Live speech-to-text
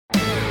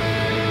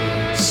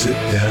Sit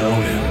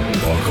down and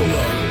buckle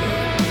up.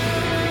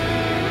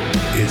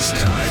 It's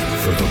time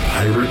for the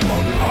Pirate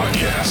Monk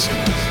Podcast.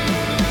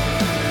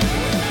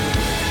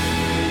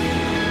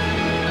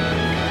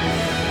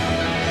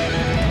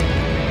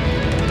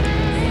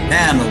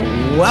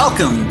 And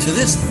welcome to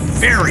this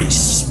very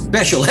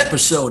special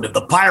episode of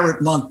the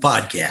Pirate Monk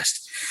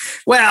Podcast.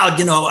 Well,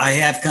 you know, I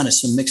have kind of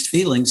some mixed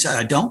feelings.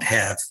 I don't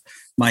have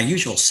my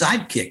usual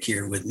sidekick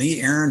here with me.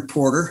 Aaron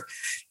Porter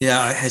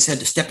has had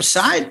to step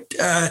aside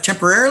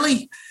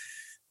temporarily,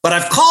 but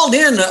I've called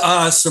in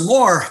some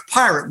more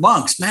Pirate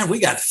Monks. Man, we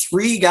got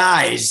three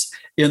guys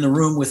in the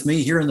room with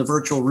me here in the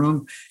virtual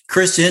room.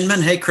 Chris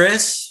Inman. Hey,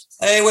 Chris.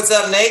 Hey, what's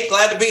up, Nate?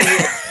 Glad to be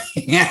here.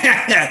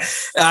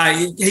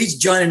 He's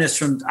joining us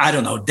from, I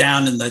don't know,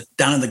 down in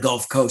the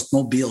Gulf Coast,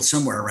 Mobile,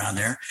 somewhere around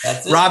there.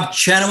 That's it. Rob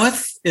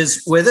Chenoweth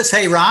is with us.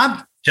 Hey,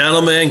 Rob.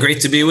 Gentlemen, great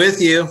to be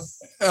with you.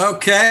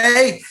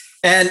 Okay.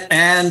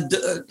 And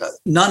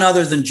none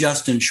other than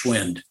Justin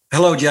Schwind.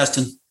 Hello,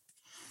 Justin.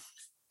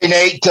 Hey,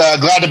 Nate.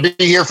 Glad to be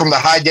here from the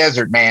high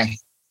desert, man.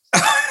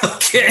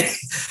 Okay.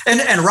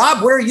 And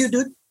Rob, where are you,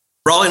 dude?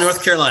 Raleigh,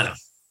 North Carolina.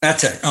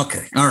 That's it.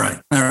 Okay. All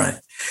right.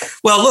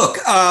 Well, look,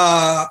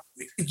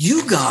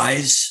 you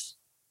guys,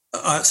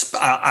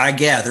 I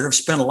gather, have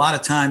spent a lot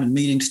of time in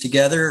meetings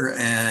together,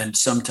 and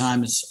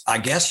sometimes, I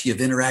guess, you've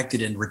interacted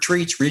in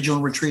retreats,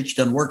 regional retreats,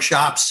 done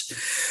workshops.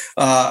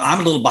 I'm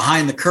a little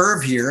behind the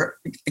curve here,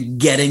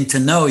 getting to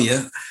know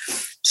you.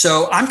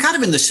 So I'm kind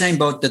of in the same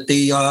boat that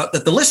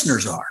the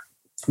listeners are.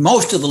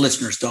 Most of the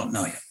listeners don't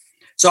know you.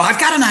 So I've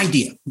got an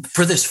idea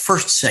for this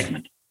first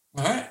segment.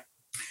 All right.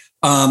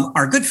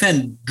 Our good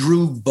friend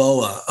Drew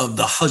Boa of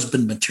the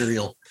Husband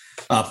Material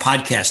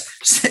podcast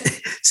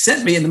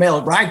sent me in the mail.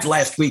 It arrived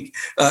last week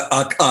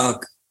a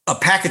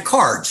pack of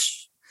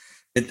cards.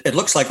 It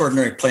looks like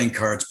ordinary playing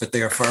cards, but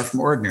they are far from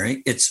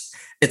ordinary.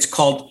 It's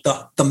called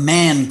the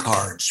man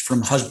cards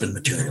from Husband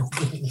Material.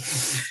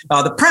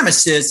 The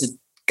premise is that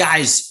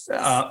guys,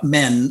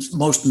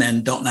 most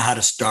men don't know how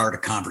to start a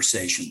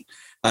conversation,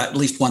 at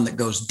least one that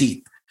goes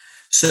deep.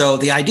 So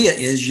the idea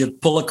is you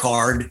pull a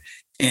card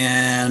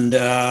and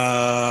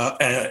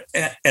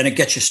it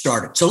gets you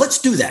started. So let's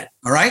do that.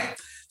 All right.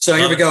 So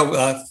here we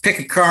go. Pick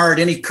a card,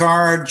 any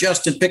card.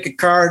 Justin, pick a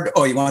card.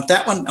 Oh, you want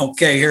that one?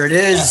 Okay, here it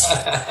is.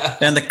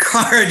 And the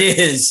card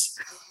is,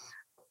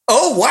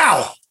 oh,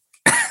 wow.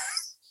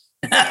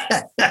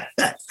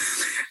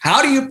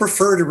 How do you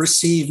prefer to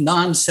receive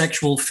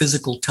non-sexual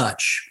physical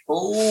touch?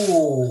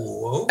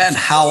 Oh. Okay. And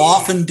how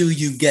often do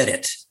you get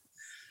it?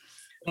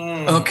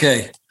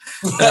 Okay.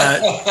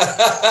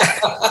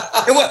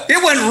 It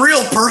went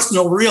real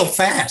personal, real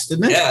fast,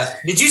 didn't it? Yeah.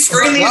 Did you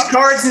screen these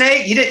cards,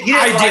 Nate? You didn't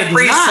I did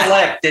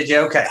pre-select, did you?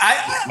 Okay.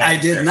 I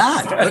did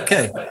not.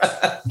 Okay.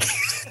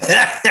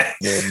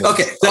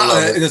 Okay.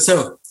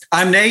 So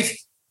I'm Nate.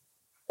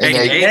 Hey,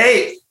 Nate.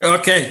 Nate.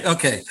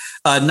 Okay.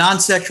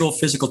 Non-sexual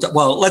physical touch.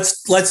 Well,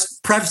 let's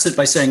preface it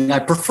by saying I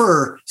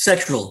prefer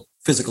sexual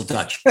physical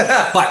touch,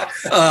 but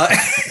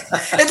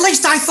at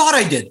least I thought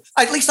I did.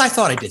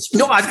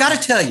 No, I've got to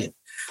tell you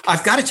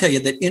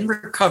that in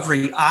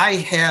recovery, I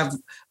have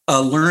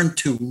learned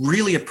to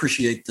really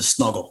appreciate the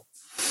snuggle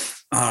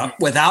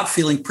without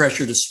feeling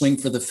pressure to swing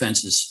for the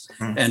fences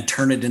and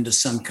turn it into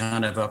some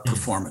kind of a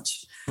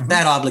performance.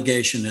 That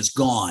obligation is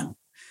gone.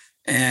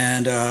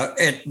 And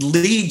it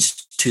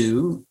leads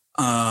to,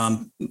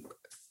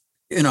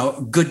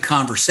 good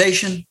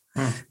conversation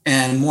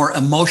and more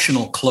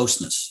emotional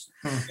closeness.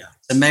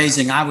 It's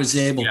amazing. I was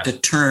able to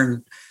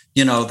turn,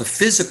 the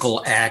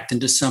physical act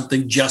into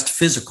something just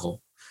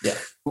physical. Yeah.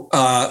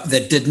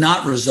 That did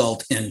not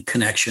result in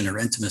connection or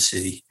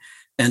intimacy.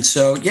 And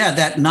so,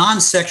 that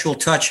non-sexual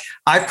touch,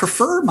 I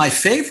prefer. My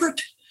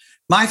favorite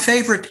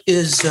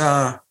is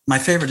the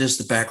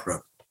back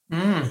rub.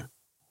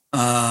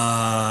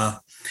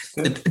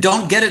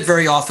 Don't get it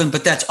very often,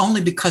 but that's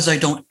only because I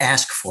don't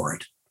ask for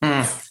it.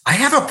 I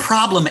have a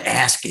problem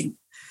asking.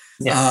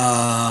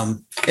 Yeah.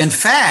 In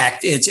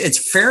fact,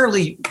 it's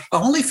fairly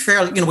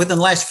within the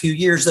last few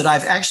years that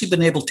I've actually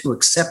been able to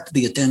accept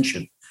the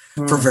attention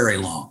for very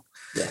long.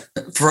 Yeah.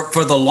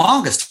 For the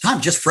longest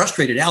time, just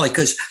frustrated Allie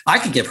because I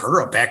could give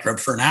her a back rub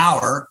for an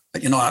hour,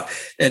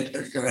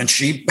 and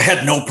she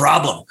had no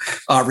problem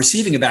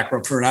receiving a back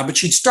rub for an hour, but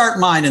she'd start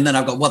mine and then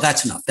I'd go, well,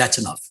 that's enough.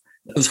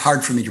 It was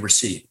hard for me to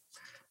receive.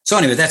 So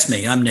anyway, that's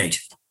me. I'm Nate.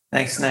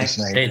 Thanks, Nate.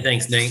 Hey,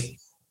 thanks, Nate.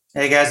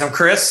 Hey, guys, I'm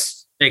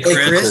Chris. Hey,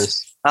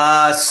 Chris.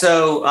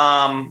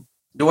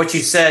 What you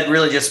said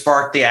really just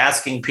sparked the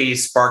asking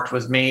piece. Sparked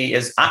with me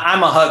is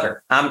I'm a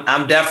hugger.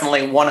 I'm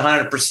definitely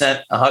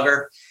 100% a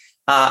hugger.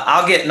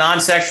 I'll get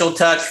non-sexual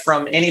touch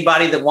from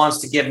anybody that wants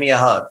to give me a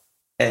hug.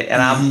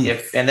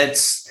 And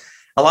it's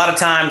a lot of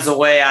times the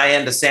way I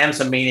end a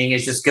SAMHSA meeting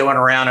is just going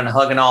around and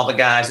hugging all the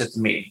guys at the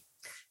meeting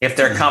if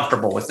they're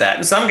comfortable with that.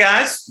 And some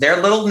guys, they're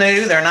a little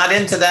new, they're not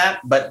into that,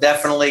 but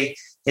definitely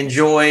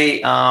enjoy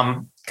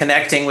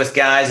connecting with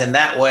guys in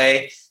that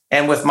way.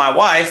 And with my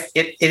wife,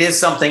 it is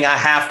something I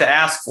have to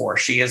ask for.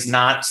 She is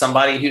not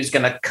somebody who's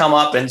going to come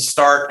up and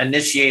start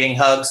initiating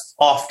hugs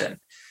often.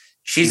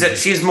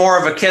 She's more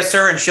of a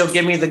kisser, and she'll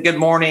give me the good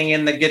morning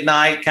and the good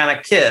night kind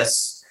of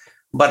kiss.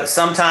 But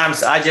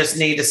sometimes I just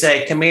need to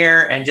say, come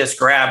here, and just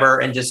grab her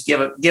and just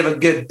give a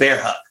good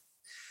bear hug.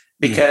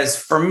 Because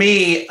for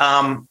me,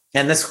 and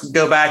this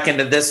go back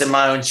into this in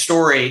my own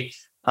story.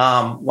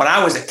 When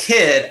I was a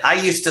kid, I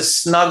used to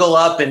snuggle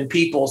up in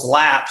people's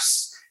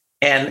laps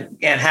and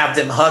have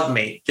them hug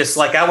me, just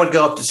like I would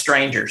go up to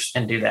strangers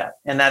and do that.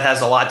 And that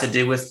has a lot to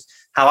do with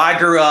how I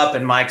grew up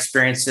and my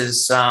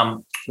experiences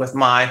with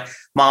my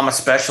mom,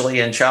 especially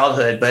in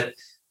childhood. But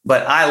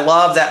I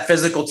love that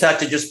physical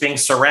touch of just being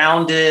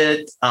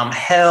surrounded,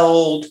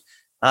 held,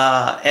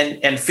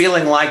 and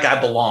feeling like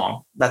I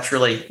belong. That's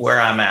really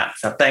where I'm at.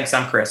 So thanks.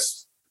 I'm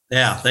Chris.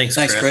 Yeah. Thanks,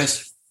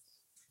 Chris.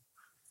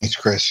 Thanks,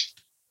 Chris.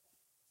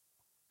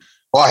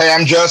 Well, hey,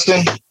 I'm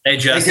Justin. Hey,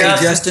 Justin.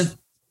 Hey, Justin.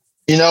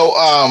 You know,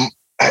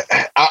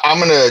 I'm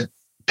going to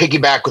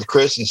piggyback with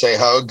Chris and say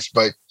hugs,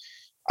 but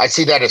I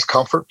see that as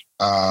comfort.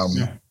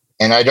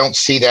 And I don't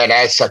see that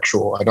as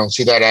sexual. I don't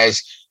see that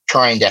as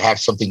trying to have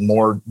something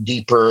more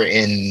deeper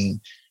in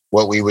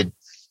what we would,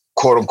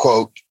 quote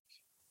unquote,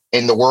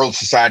 in the world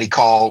society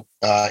call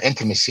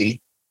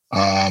intimacy,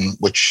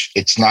 which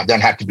it's not,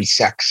 doesn't have to be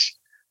sex.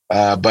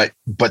 But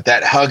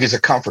that hug is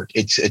a comfort.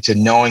 It's a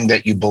knowing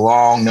that you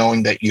belong,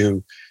 knowing that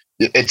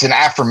it's an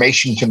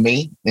affirmation to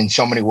me in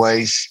so many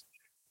ways.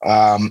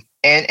 And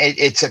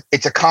it's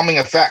a calming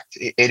effect.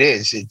 It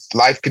is.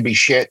 Life can be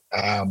shit.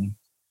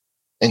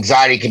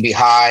 Anxiety can be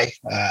high,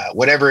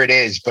 whatever it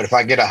is. But if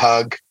I get a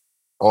hug,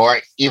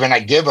 or even I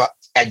get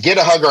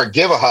a hug or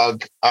give a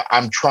hug,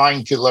 I'm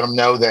trying to let them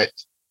know that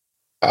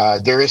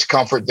there is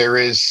comfort, there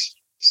is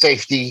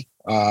safety,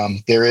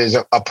 there is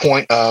a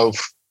point of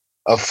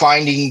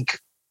finding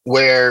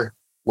where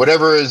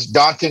whatever is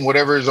daunting,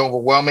 whatever is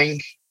overwhelming,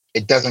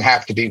 it doesn't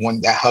have to be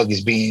when that hug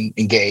is being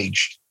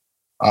engaged.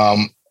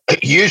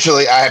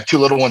 Usually I have two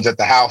little ones at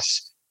the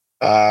house.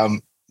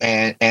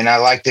 And I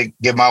like to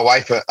give my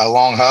wife a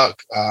long hug,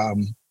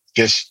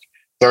 just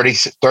 30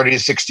 to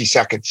 60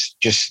 seconds,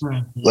 just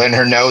letting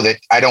her know that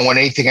I don't want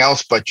anything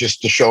else, but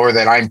just to show her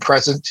that I'm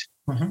present.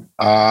 And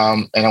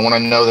I want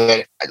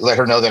to let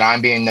her know that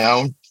I'm being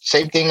known.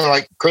 Same thing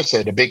like Chris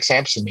said, a big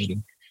Samson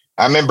meeting.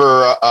 I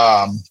remember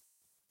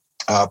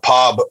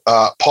Paul,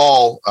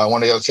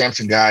 one of the other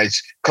Samson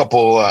guys, a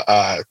couple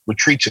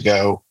retreats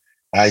ago.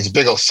 He's a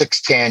big old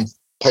 6'10",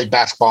 played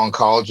basketball in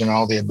college and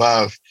all the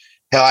above.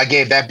 Hell, I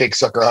gave that big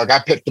sucker a hug. I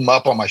picked him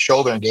up on my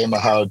shoulder and gave him a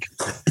hug.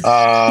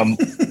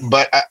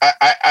 But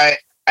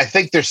I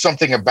think there's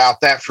something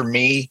about that for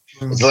me,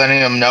 is letting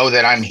them know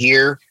that I'm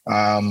here,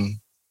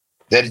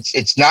 that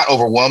it's not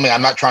overwhelming.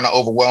 I'm not trying to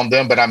overwhelm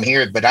them, but I'm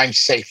here, but I'm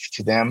safe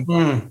to them.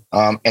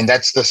 And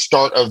that's the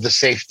start of the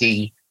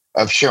safety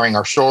of sharing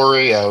our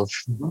story, of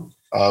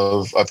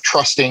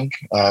trusting,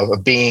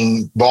 of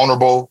being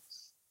vulnerable.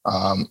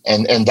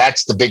 And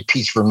that's the big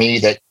piece for me,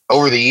 that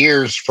over the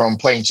years, from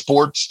playing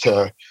sports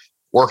to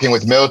working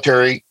with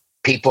military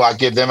people, I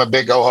give them a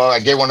big old hug. I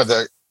gave one of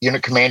the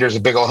unit commanders a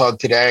big old hug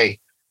today,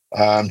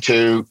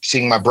 to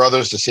seeing my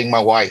brothers, to seeing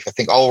my wife. I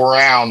think all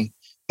around,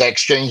 that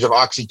exchange of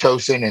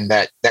oxytocin and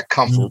that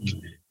comfort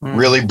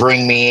really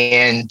bring me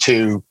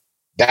into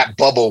that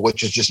bubble,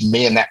 which is just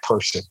me and that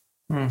person.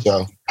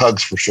 So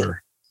hugs for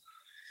sure.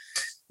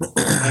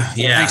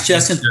 Yeah. Thanks,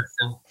 Justin.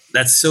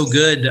 That's so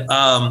good.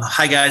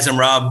 Hi guys, I'm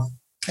Rob.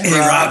 Hey,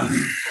 Rob.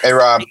 Hey,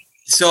 Rob.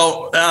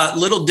 So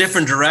little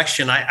different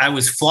direction. I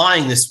was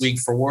flying this week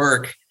for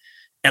work,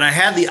 and I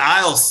had the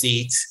aisle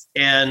seat,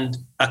 and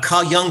a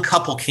young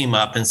couple came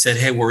up and said,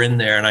 "Hey, we're in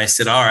there." And I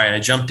said, "All right." I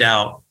jumped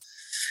out,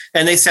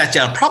 and they sat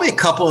down, probably a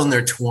couple in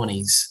their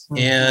 20s.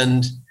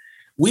 And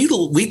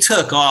we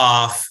took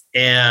off.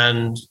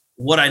 And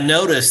what I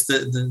noticed,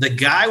 the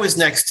guy was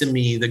next to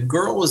me. The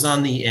girl was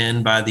on the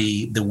end by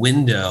the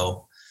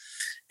window.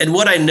 And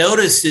what I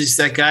noticed is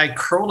that guy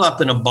curled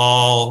up in a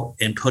ball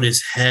and put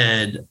his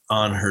head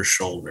on her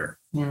shoulder.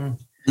 And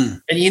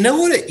you know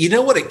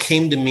what it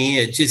came to me?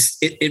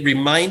 It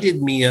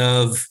reminded me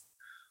of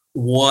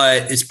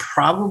what is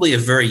probably a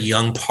very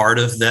young part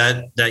of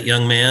that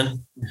young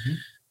man,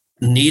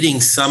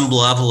 needing some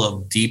level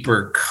of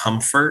deeper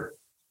comfort,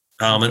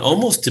 and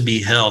almost to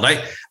be held.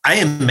 I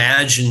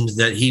imagined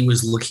that he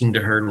was looking to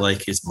her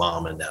like his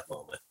mom in that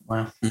moment.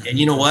 Wow. And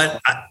you know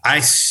what? I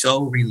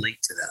so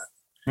relate to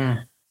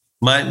that.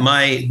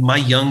 My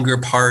younger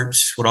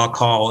parts, what I'll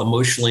call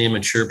emotionally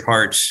immature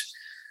parts,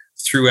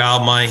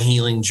 throughout my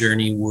healing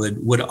journey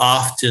would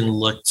often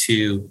look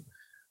to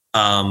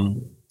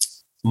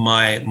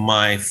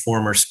my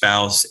former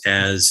spouse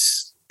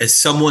as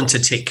someone to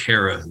take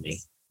care of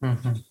me.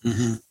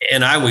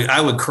 And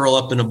I would curl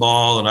up in a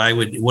ball, and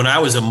when I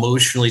was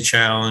emotionally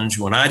challenged,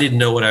 when I didn't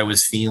know what I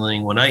was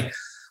feeling,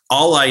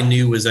 all I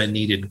knew was I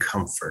needed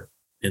comfort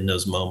in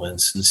those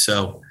moments. And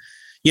so,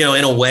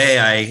 in a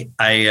way,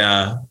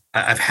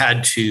 I've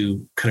had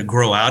to kind of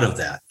grow out of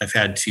that. I've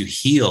had to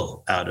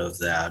heal out of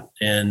that.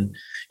 And,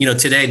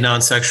 today,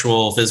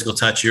 non-sexual physical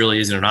touch really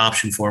isn't an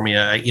option for me.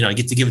 I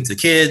get to give it to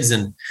the kids.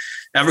 And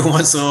every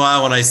once in a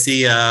while, when I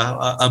see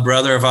a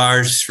brother of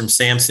ours from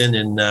Samson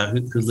and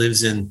who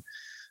lives in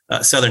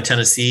Southern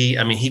Tennessee.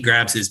 I mean, he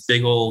grabs his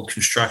big old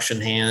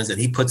construction hands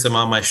and he puts them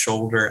on my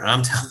shoulder.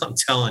 And I'm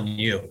telling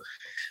you,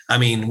 I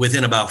mean,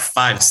 within about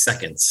 5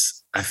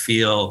 seconds, I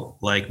feel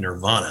like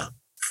nirvana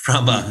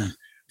from a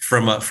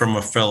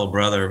fellow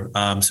brother.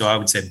 So I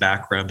would say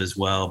back rub as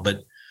well.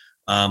 But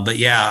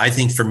yeah, I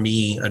think for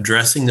me,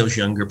 addressing those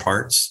younger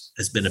parts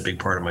has been a big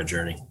part of my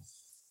journey.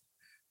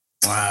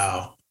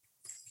 Wow.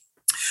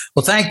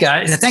 Well, thank you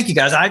guys.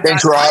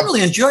 Thanks, Rob. I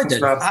really enjoyed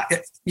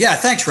that. Yeah,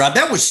 thanks, Rob.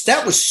 That was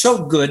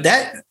so good.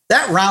 That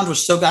round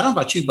was so good. I don't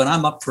know about you, but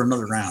I'm up for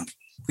another round.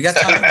 We got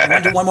time.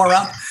 Want to do one more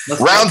round?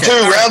 Round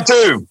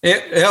two.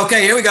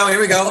 Okay, here we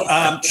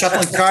go.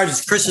 Shuffling cards.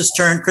 It's Chris's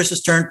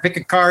turn. Pick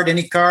a card,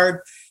 any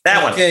card.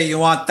 That one. Okay, you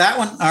want that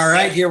one? All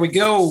right, here we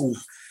go.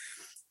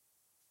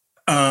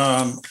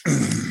 All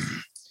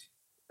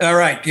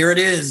right, here it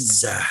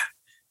is.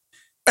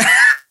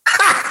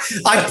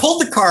 I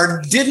pulled the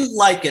card, didn't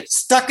like it,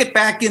 stuck it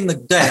back in the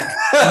deck,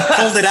 and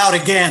pulled it out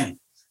again.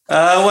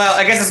 Well,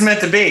 I guess it's meant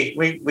to be.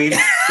 We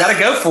got to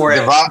go for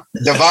it.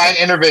 Divine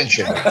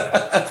intervention.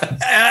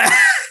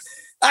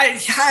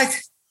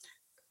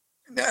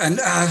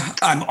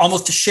 I'm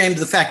almost ashamed of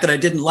the fact that I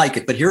didn't like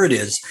it, but here it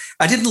is.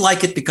 I didn't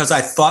like it because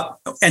I thought,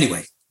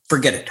 anyway,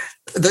 forget it.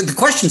 The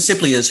question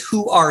simply is,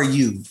 who are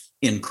you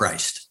in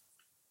Christ?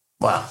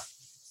 Wow.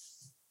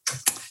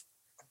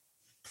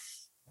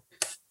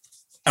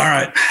 All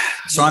right.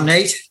 So I'm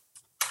Nate.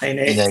 Hey,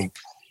 Nate.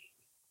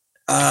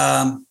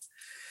 I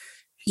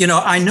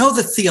know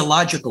the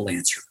theological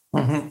answer.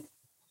 Mm-hmm.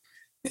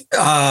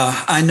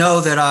 I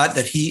know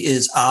that he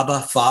is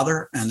Abba,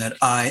 Father, and that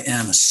I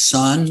am a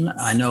son.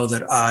 I know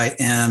that I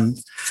am,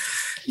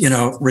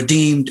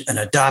 redeemed and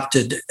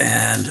adopted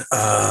and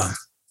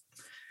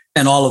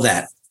all of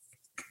that.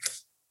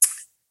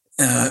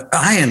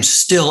 I am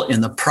still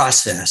in the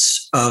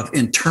process of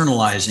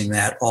internalizing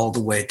that all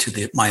the way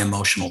to my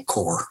emotional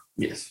core.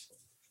 Yes.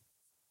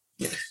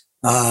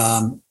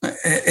 And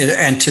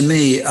to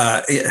me,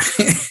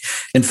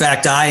 in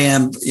fact, I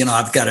am,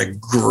 I've got a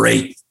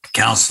great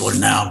counselor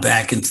now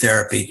back in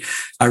therapy.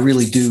 I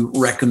really do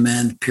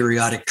recommend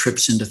periodic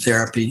trips into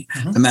therapy,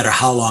 no matter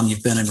how long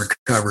you've been in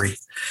recovery.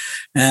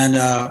 And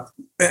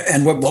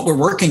what we're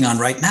working on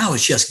right now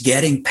is just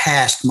getting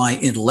past my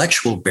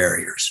intellectual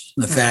barriers,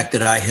 the fact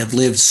that I have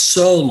lived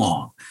so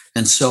long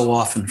and so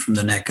often from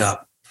the neck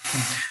up.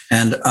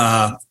 And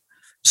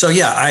so,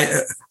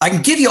 yeah, I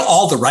can give you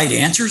all the right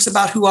answers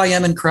about who I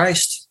am in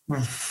Christ.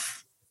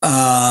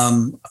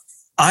 I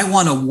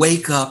want to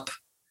wake up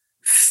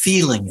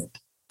feeling it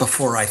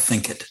before I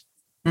think it.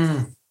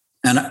 And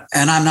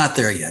I'm not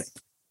there yet.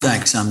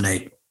 Thanks. I'm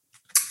Nate.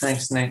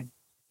 Thanks, Nate.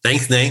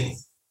 Thanks, Nate.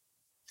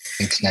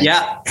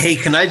 Yeah. Hey,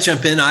 can I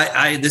jump in?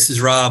 This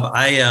is Rob.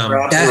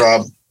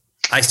 Rob.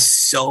 I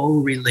so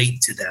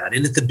relate to that.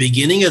 And at the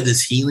beginning of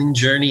this healing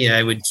journey,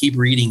 I would keep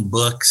reading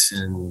books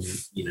and,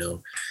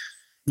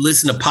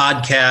 listen to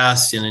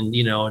podcasts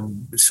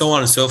and so on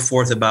and so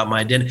forth about my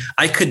identity.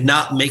 I could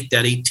not make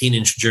that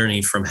 18-inch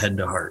journey from head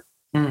to heart.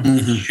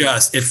 Mm-hmm.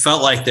 It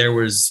felt like there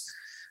was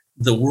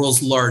the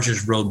world's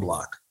largest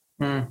roadblock.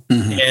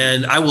 Mm-hmm.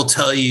 And I will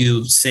tell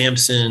you,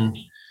 Samson,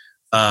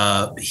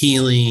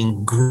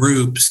 healing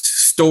groups,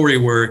 story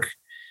work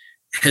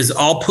has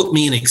all put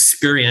me in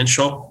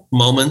experiential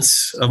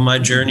moments of my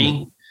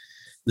journey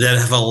that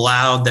have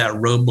allowed that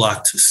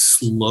roadblock to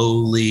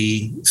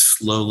slowly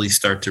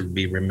start to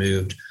be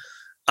removed.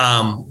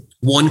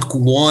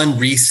 One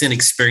recent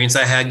experience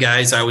I had,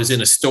 guys, I was in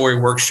a story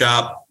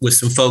workshop with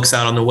some folks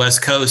out on the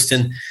West Coast,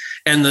 and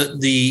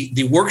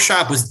the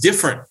workshop was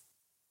different.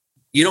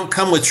 You don't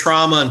come with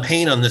trauma and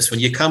pain on this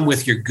one. You come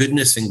with your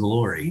goodness and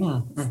glory.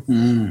 Mm-hmm.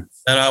 And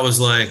I was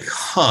like,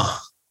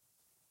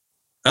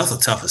 that's a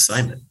tough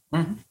assignment.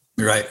 Mm-hmm.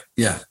 Right.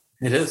 Yeah.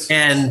 It is.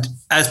 And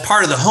as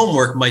part of the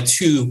homework, my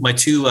two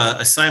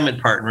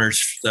assignment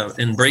partners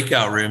in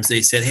breakout rooms,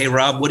 they said, "Hey,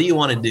 Rob, what do you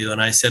want to do?"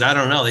 And I said, "I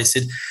don't know." They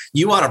said,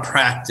 "You ought to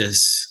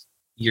practice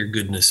your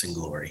goodness and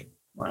glory."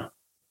 Wow.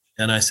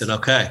 And I said,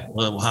 "Okay,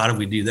 well, how do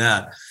we do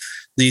that?"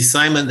 The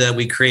assignment that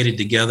we created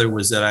together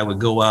was that I would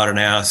go out and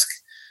ask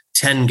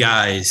 10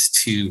 guys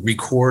to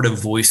record a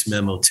voice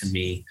memo to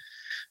me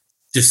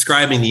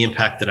describing the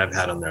impact that I've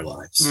had on their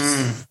lives.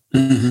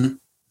 Mm-hmm.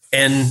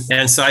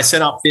 And so I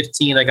sent out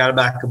 15, I got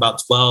back about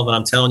 12. And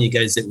I'm telling you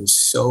guys, it was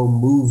so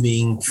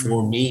moving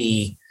for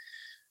me.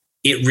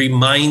 It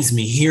reminds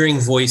me, hearing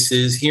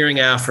voices, hearing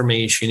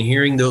affirmation,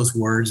 hearing those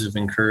words of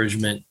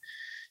encouragement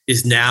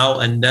is now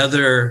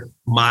another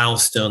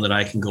milestone that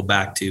I can go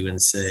back to and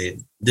say,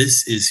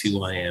 this is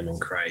who I am in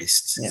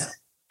Christ. Yeah.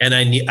 And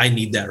I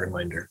need that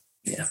reminder.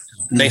 Yeah.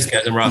 Thanks,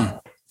 guys. I'm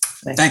Rob.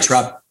 Thanks,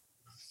 Rob.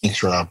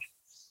 Thanks, Rob.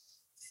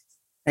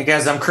 Hey,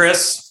 guys, I'm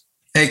Chris.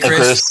 Hey,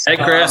 Chris. Hey,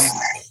 Chris.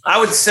 I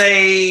would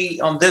say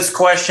on this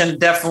question,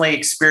 definitely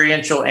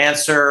experiential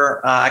answer.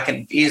 I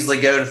can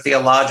easily go to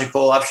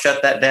theological. I've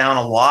shut that down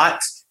a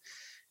lot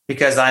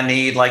because I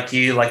need, like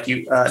you,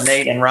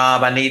 Nate and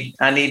Rob, I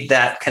need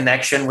that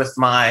connection with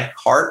my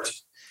heart.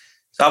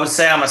 So I would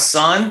say I'm a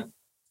son,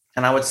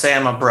 and I would say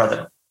I'm a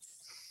brother.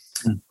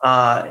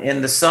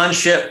 In the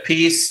sonship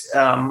piece,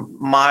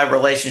 my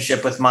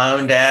relationship with my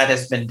own dad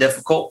has been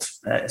difficult,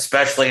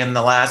 especially in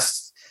the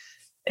last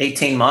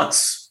 18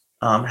 months,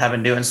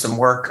 having doing some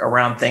work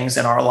around things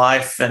in our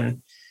life.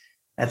 And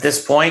at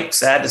this point,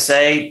 sad to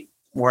say,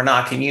 we're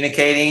not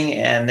communicating,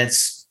 and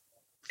it's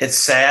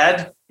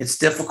sad. It's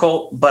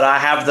difficult, but I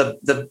have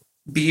the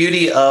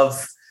beauty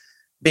of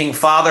being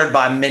fathered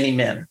by many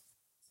men.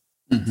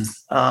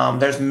 Mm-hmm.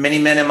 There's many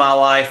men in my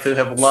life who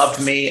have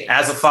loved me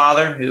as a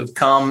father, who've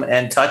come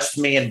and touched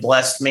me and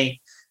blessed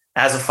me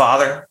as a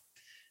father.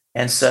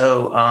 And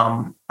so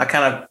I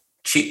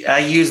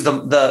use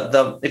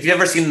the if you've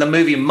ever seen the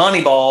movie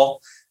Moneyball,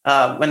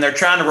 when they're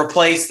trying to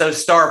replace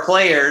those star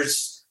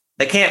players,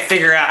 they can't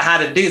figure out how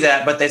to do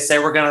that, but they say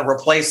we're going to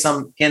replace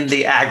them in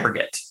the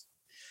aggregate.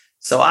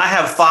 So I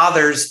have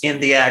fathers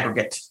in the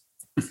aggregate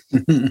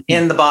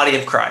in the body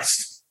of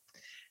Christ.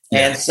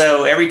 Yeah. And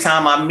so every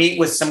time I meet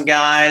with some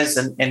guys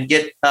and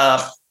get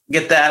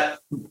that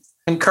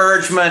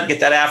encouragement, get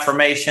that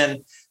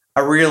affirmation, I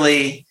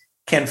really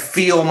can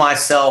feel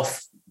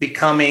myself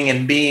becoming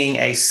and being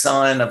a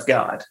son of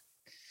God.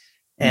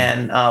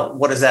 And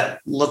what does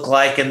that look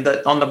like? And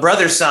on the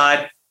brother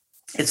side,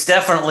 it's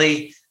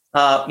definitely,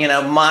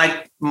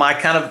 my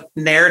kind of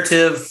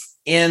narrative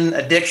in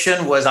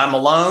addiction was I'm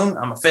alone,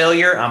 I'm a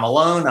failure, I'm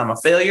alone, I'm a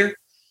failure.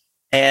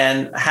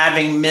 And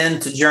having men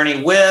to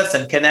journey with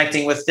and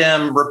connecting with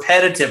them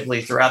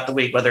repetitively throughout the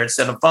week, whether it's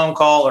in a phone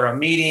call or a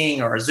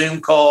meeting or a Zoom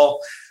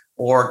call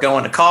or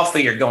going to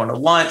coffee or going to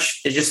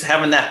lunch, is just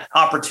having that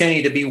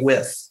opportunity to be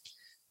with.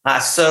 I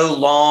so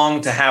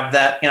long to have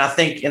that. I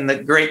think in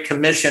the Great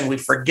Commission, we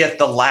forget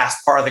the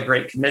last part of the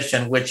Great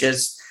Commission, which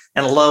is,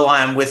 and lo,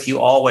 I am with you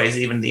always,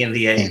 even to the end of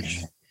the age.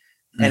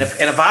 Mm-hmm. And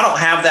if I don't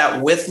have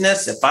that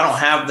witness, if I don't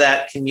have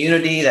that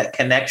community, that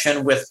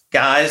connection with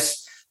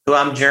guys who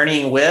I'm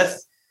journeying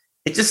with,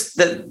 it just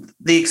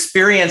the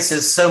experience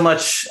is so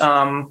much.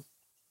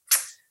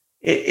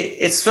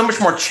 It's so much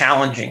more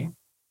challenging.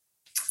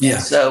 Yeah.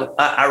 And so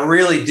I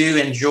really do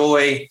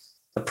enjoy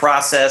the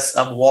process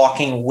of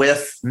walking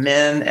with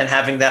men and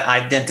having that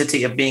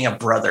identity of being a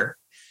brother.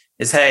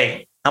 Is,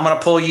 hey, I'm going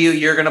to pull you,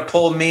 you're going to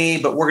pull me,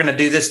 but we're going to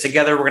do this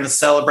together. We're going to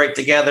celebrate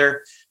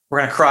together. We're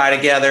going to cry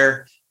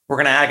together. We're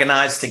going to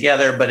agonize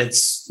together. But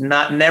it's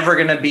never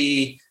going to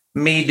be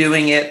me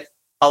doing it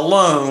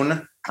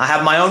alone. I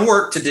have my own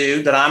work to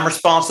do that I'm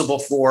responsible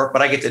for,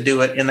 but I get to do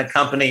it in the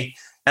company.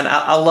 And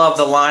I love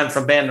the line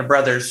from Band of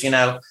Brothers,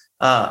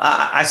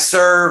 I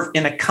serve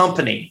in a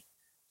company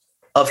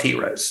of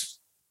heroes.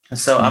 And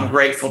so I'm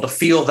grateful to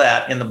feel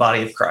that in the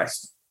body of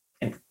Christ.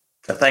 And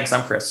so thanks.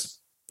 I'm Chris.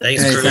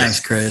 Thanks,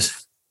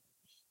 Chris.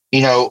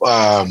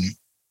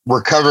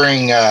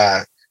 Recovering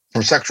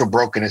from sexual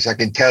brokenness, I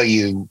can tell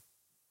you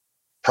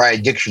probably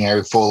a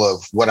dictionary full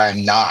of what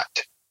I'm not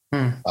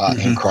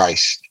in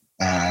Christ.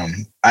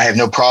 I have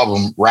no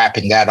problem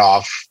wrapping that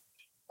off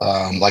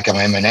like I'm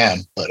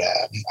Eminem, but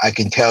I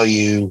can tell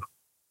you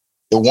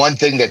the one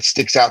thing that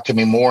sticks out to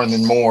me more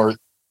and more,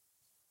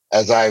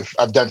 as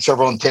I've done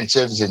several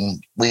intensives,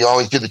 and we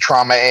always do the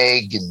trauma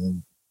egg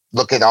and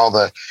look at all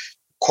the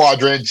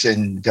quadrants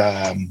and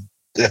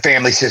the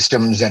family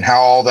systems and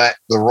how all that,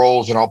 the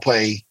roles and all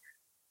play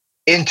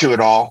into it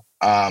all.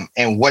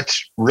 And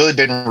what's really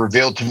been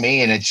revealed to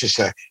me, and it's just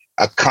a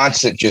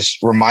constant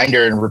just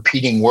reminder and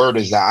repeating word,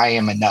 is that I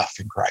am enough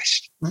in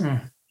Christ.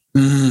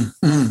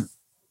 Mm-hmm.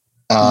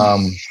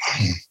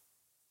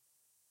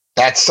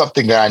 That's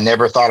something that I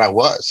never thought I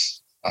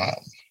was.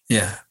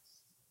 And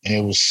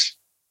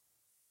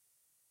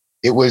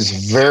it was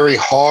very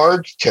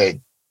hard to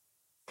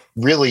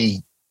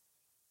really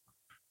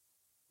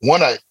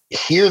want to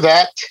hear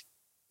that,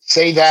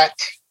 say that,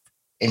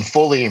 and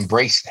fully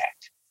embrace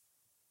that,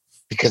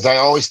 because I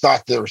always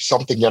thought there was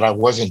something that I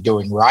wasn't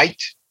doing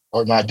right,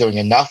 or not doing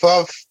enough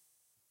of,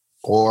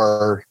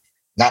 or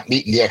not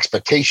meeting the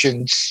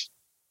expectations,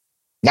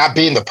 not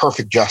being the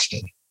perfect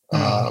Justin.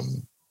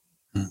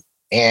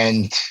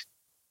 And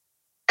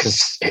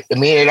because,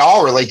 it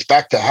all relates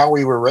back to how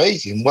we were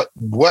raised and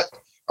what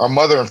our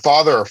mother and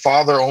father, or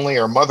father only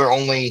or mother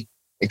only,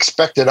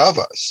 expected of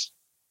us.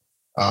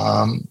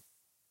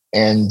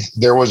 And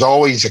there was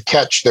always a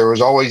catch. There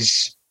was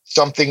always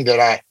something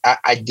that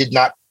I did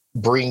not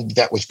bring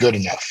that was good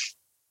enough.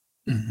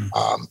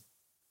 Mm-hmm.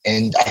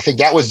 And I think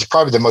that was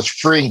probably the most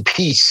freeing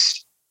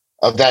piece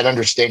of that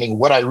understanding.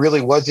 What I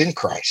really was in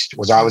Christ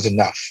was I was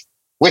enough.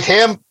 With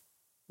him,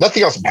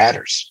 nothing else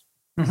matters,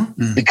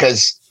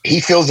 because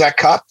he fills that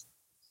cup,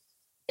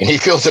 and he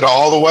fills it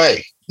all the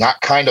way,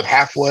 not kind of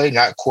halfway,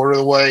 not quarter of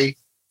the way,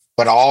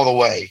 but all the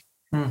way.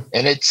 And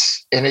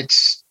it's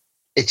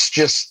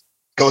just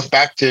goes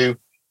back to,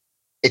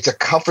 it's a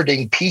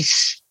comforting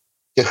piece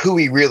to who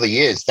he really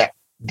is, that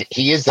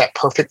he is that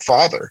perfect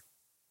father,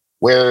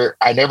 where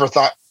I never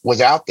thought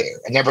was out there.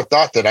 I never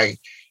thought that I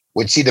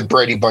would see the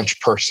Brady Bunch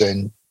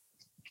person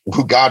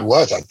who God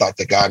was. I thought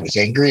that God was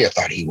angry. I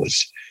thought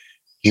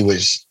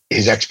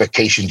his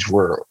expectations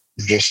were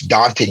just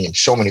daunting in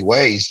so many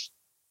ways,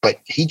 but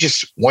he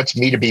just wants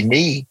me to be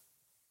me,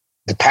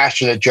 the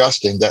passionate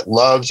Justin that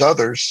loves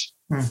others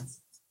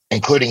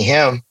including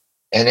him.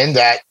 And in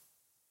that,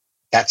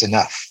 that's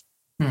enough.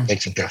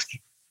 Thanks, Justin.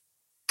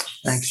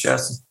 Thanks,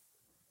 Justin.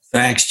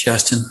 Thanks,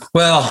 Justin.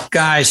 Well,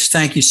 guys,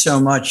 thank you so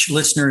much.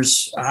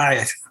 Listeners,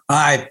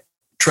 I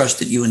trust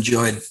that you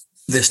enjoyed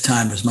this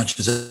time as much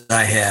as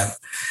I have.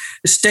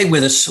 Stay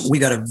with us. We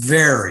got a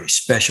very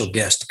special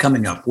guest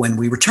coming up when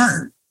we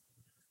return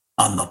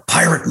on the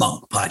Pirate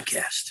Monk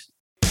podcast.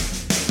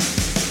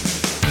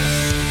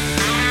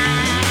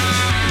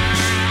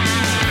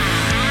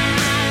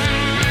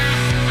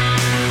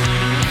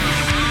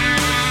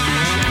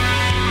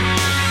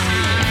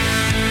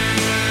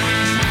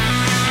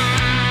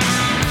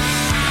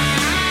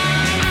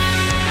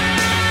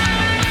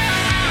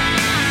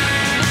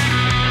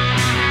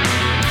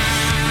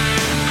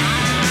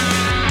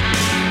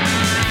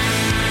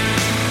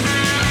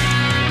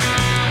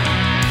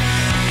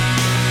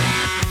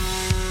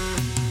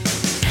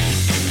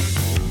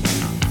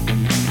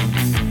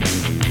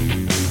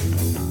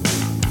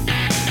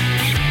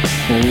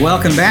 Well,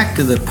 welcome back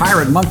to the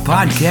Pirate Monk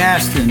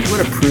podcast, and what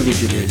a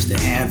privilege it is to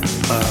have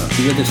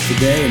with us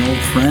today an old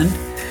friend,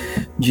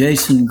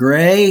 Jason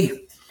Gray.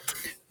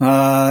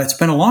 It's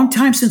been a long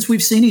time since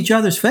we've seen each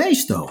other's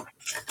face, though.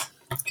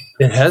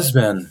 It has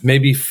been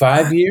maybe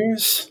 5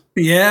 years.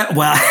 Yeah,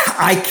 well,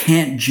 I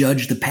can't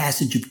judge the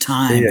passage of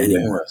time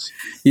anymore.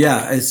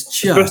 Yeah, it's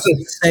just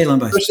sailing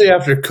by. Especially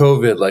after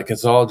COVID, like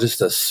it's all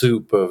just a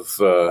soup of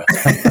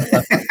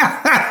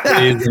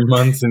days and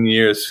months and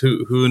years.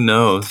 Who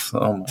knows?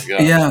 Oh my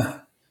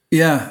God.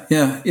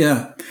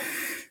 Yeah.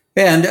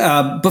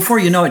 And before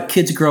you know it,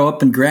 kids grow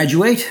up and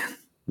graduate.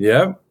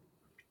 Yeah.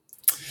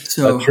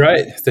 So that's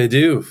right. They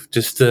do.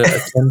 Just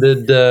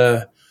attended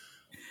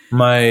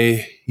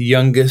my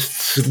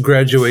youngest's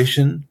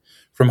graduation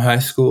from high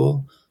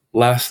school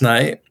last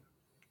night,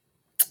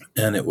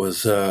 and it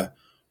was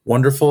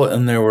wonderful.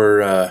 And there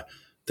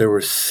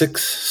were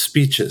 6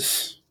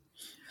 speeches.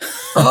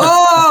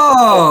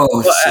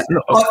 Oh,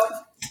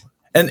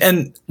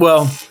 and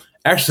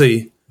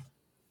actually,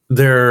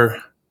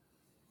 there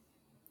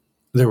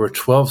were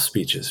 12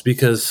 speeches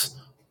because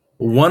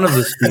one of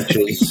the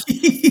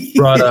speeches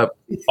brought up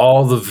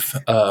all the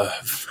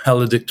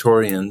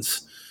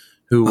valedictorians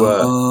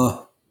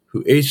who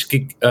each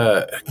gave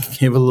a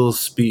little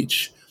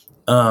speech.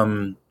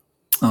 Oh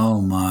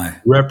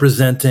my!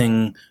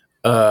 Representing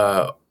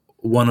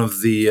one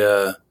of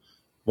the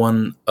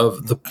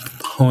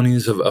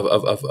ponies of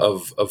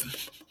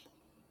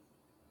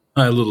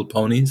My Little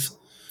Ponies.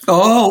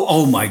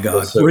 Oh my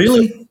God! So,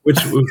 really?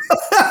 Which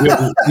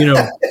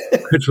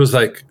was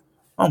like,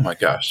 oh my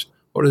gosh,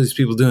 what are these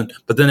people doing?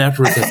 But then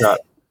afterwards, I thought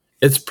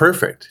it's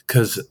perfect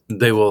because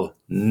they will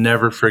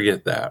never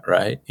forget that,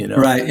 right?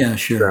 Right? Yeah,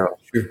 sure.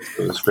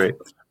 It was great.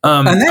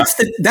 And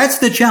that's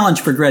the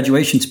challenge for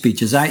graduation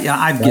speeches.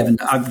 I've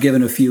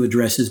given a few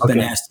addresses, been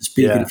asked to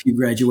speak at a few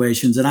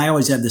graduations, and I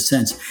always have the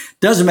sense,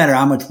 doesn't matter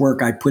how much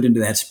work I put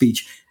into that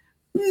speech,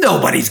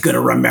 nobody's going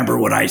to remember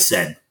what I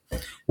said.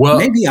 Well,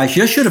 maybe I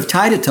just should have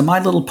tied it to My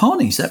Little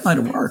Ponies. That might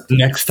have worked.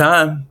 Next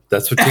time,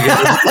 that's what you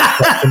get.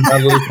 My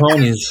Little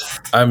Ponies.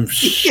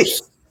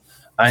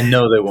 I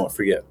know they won't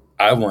forget.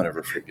 I won't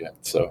ever forget.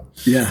 So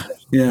yeah.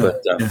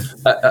 But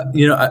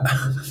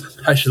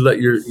I should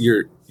let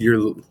your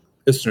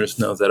listeners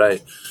know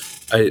that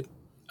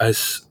I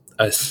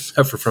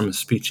suffer from a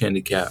speech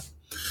handicap.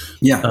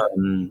 Yeah.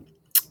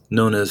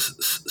 Known as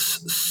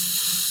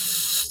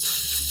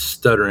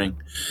stuttering,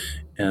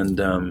 and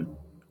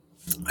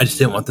I just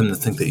didn't want them to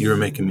think that you were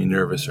making me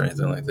nervous or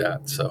anything like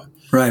that. So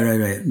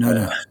right.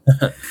 No.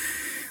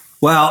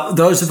 Well,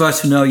 those of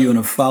us who know you and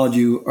have followed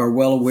you are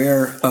well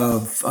aware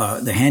of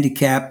the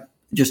handicap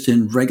just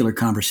in regular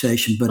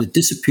conversation, but it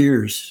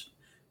disappears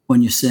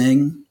when you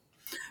sing.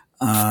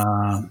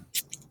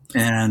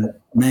 And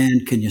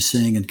man, can you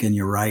sing and can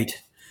you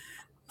write?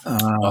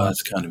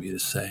 That's kind of you to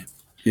say.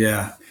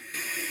 Yeah.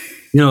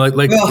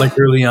 Like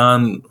early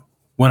on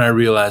when I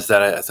realized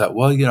that, I thought,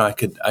 well,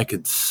 I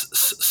could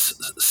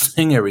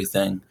sing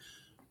everything,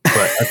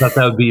 but I thought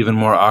that would be even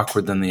more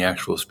awkward than the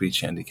actual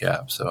speech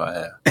handicap.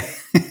 So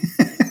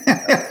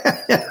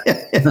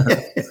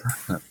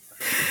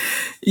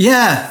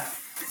yeah.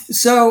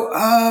 So,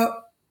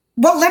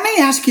 well, let me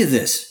ask you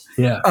this.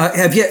 Yeah.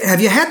 Have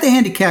you had the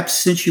handicap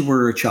since you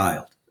were a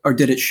child, or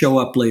did it show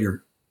up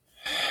later?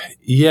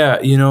 Yeah.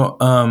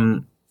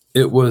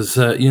 It was,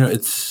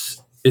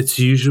 it's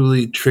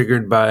usually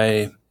triggered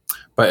by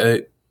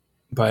a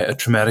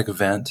traumatic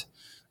event.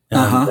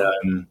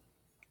 And,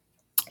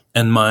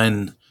 and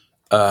mine,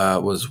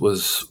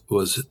 was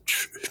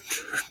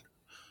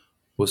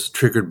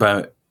triggered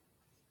by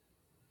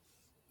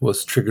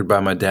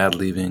my dad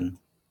leaving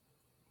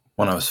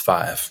when I was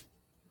 5.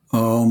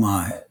 Oh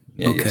my.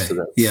 Yeah, okay.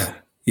 So yeah.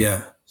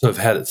 So I've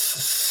had it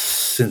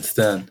since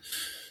then.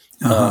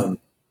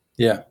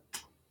 Yeah.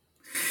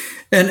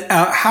 And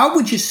how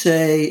would you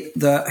say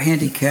the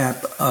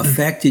handicap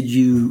affected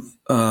you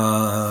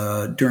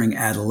during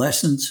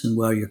adolescence and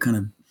while you're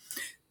kind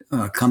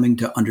of coming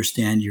to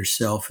understand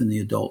yourself in the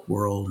adult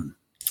world and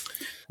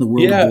the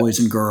world of boys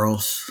and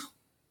girls?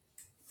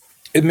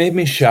 it made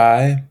me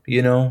shy,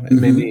 you know, it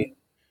made me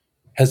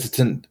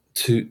hesitant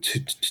to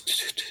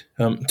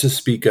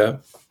speak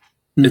up.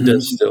 It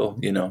does still,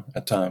 you know,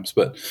 at times,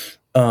 but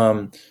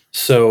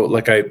so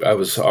like I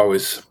was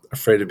always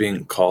afraid of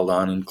being called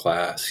on in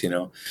class, you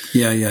know.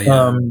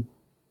 Yeah.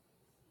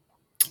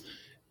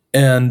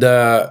 And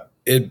I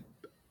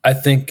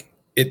think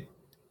it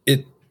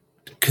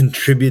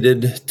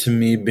contributed to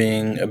me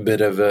being a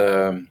bit of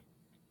an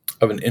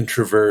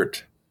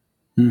introvert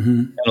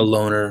and a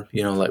loner,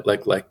 you know,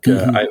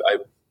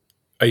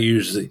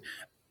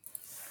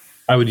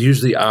 I would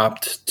usually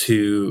opt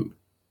to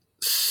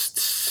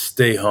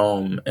stay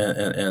home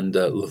and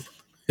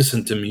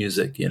listen to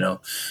music, you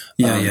know.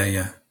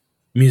 Yeah.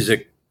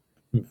 Music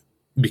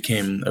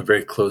became a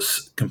very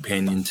close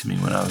companion to me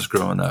when I was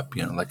growing up,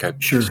 you know, like I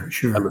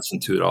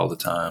listened to it all the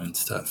time and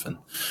stuff. And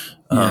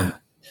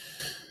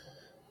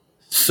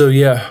so,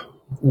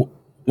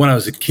 when I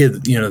was a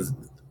kid, you know,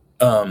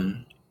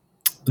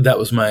 that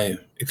was my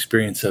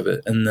experience of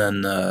it. And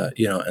then,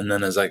 you know, and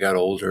then as I got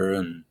older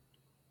and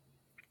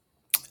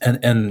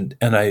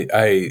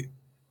I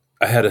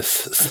had a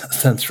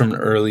sense from an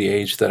early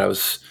age that I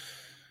was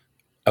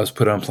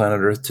put on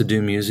planet Earth to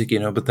do music, you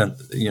know, but then,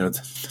 you know,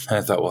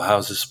 I thought, well,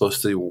 how's this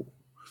supposed to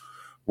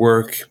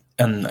work?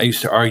 And I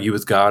used to argue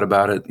with God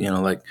about it, you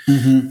know, like,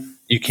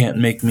 you can't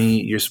make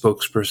me your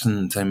spokesperson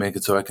until I make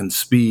it so I can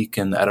speak.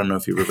 And I don't know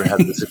if you've ever had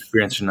this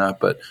experience or not,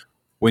 but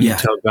when you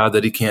tell God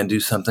that he can't do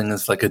something,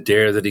 it's like a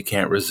dare that he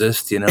can't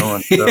resist, you know?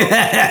 And so,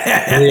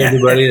 hey,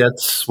 everybody,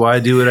 that's why I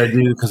do what I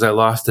do, because I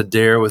lost a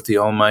dare with the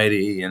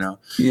Almighty, you know?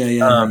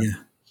 Yeah.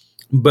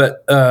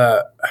 But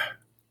I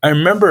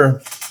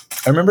remember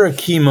a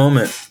key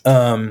moment.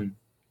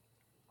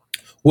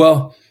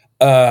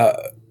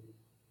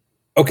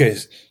 Okay.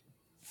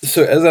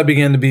 So as I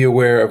began to be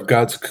aware of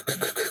God's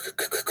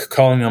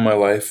calling on my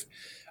life,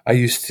 I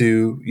used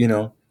to, you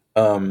know,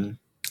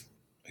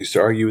 used to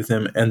argue with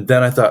him. And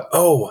then I thought,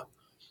 oh,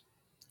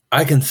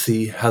 I can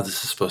see how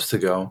this is supposed to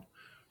go.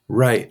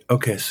 Right.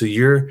 Okay. So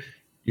you're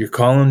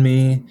calling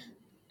me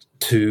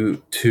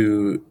to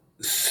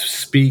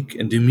speak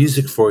and do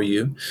music for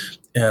you.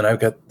 And I've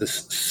got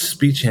this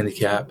speech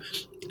handicap.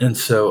 And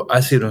so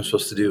I see what I'm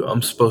supposed to do.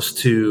 I'm supposed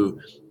to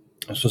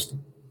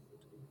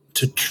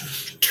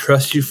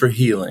trust you for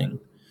healing,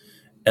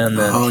 and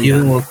then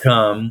healing will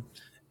come,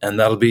 and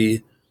that'll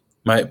be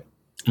my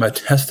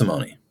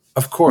testimony.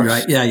 Of course.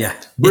 Right. Yeah.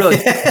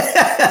 Brilliant.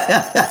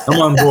 I'm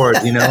on board,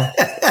 you know,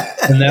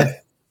 and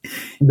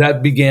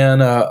that began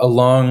a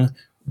long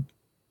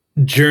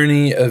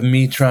journey of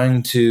me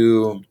trying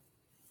to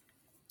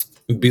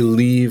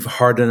believe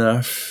hard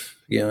enough,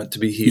 you know, to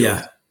be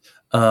healed.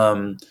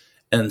 Yeah.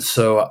 And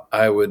so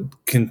I would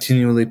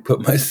continually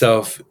put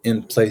myself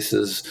in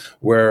places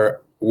where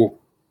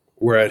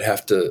I'd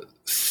have to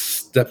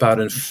step out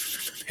in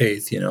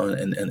faith, you know,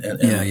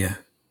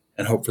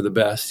 and hope for the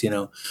best, you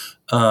know.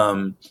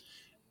 So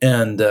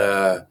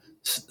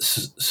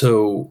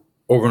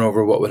over and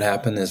over, what would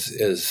happen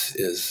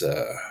is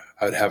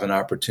I would have an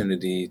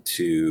opportunity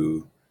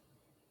to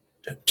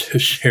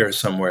share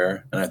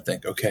somewhere, and I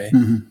think, okay,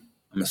 I'm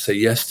going to say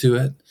yes to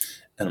it,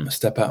 and I'm going to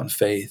step out in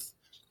faith.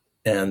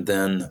 And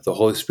then the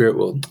Holy Spirit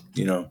will,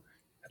 you know,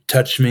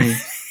 touch me,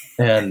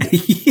 and, and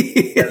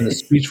the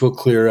speech will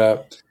clear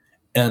up.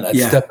 And I'd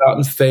step out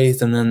in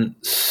faith, and then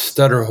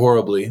stutter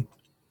horribly.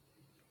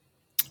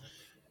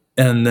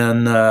 And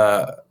then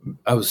I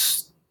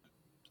was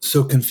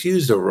so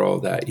confused over all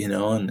that, you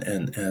know.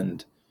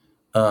 And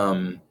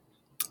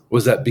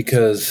was that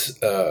because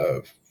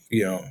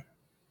you know,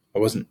 I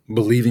wasn't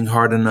believing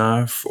hard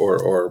enough,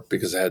 or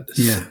because I had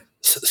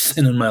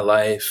sin in my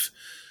life,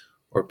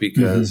 or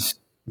because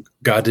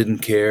God didn't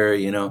care,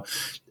 you know.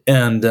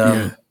 And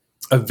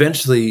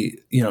eventually,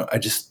 you know, I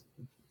just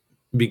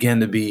began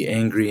to be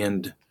angry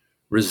and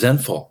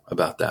resentful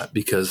about that,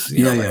 because,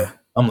 you know,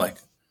 I'm like,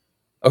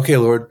 okay,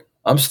 Lord,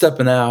 I'm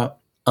stepping out,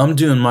 I'm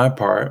doing my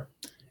part,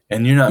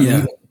 and you're not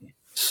meeting me.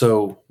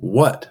 So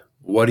what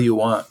do you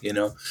want, you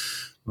know?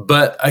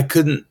 But I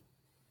couldn't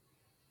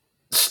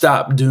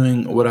stop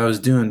doing what I was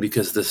doing,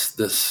 because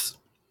this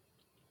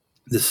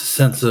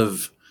sense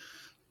of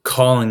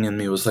calling in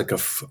me was like a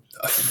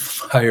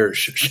fire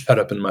shut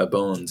up in my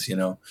bones, you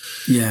know?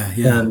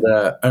 And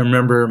I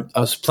remember I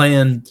was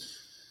playing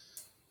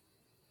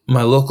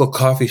my local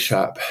coffee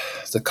shop,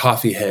 the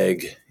Coffee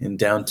Hag in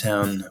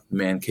downtown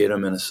Mankato,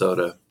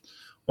 Minnesota,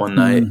 one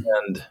night.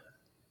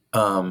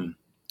 And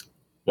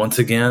once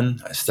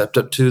again, I stepped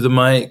up to the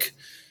mic,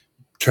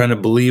 trying to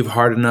believe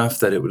hard enough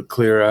that it would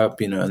clear up,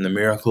 you know, and the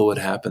miracle would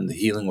happen, the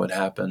healing would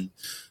happen.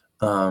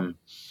 And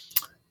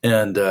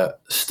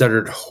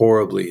stuttered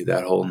horribly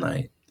that whole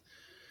night.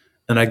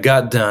 And I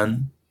got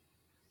done,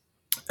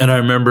 and I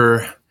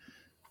remember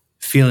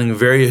feeling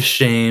very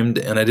ashamed,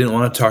 and I didn't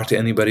want to talk to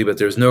anybody, but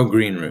there's no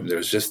green room.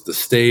 There's just the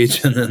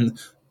stage and then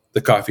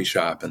the coffee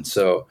shop. And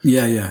so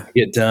I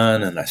get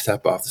done, and I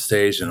step off the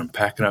stage, and I'm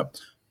packing up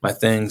my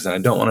things, and I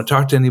don't want to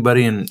talk to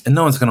anybody, and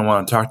no one's going to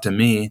want to talk to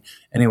me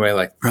anyway,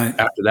 like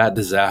after that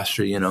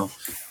disaster, you know.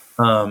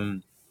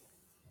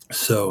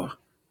 So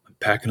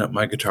packing up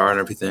my guitar and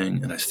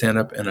everything. And I stand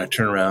up and I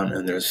turn around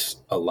and there's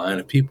a line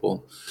of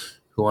people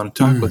who want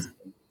to talk with me.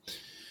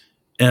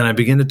 And I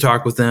begin to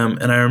talk with them.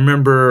 And I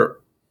remember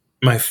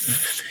my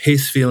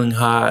face feeling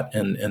hot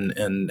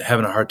and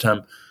having a hard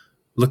time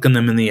looking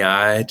them in the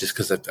eye just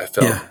because I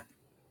felt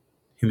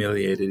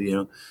humiliated, you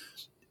know.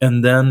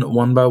 And then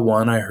one by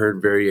one, I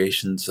heard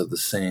variations of the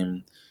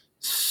same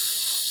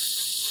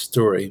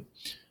story.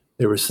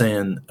 They were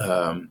saying,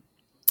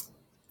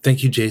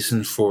 thank you,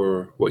 Jason,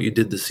 for what you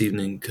did this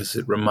evening, because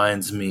it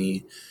reminds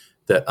me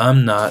that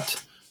I'm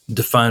not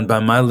defined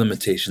by my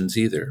limitations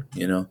either,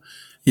 you know.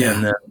 Yeah.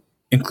 And then,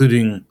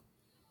 including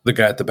the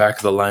guy at the back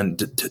of the line,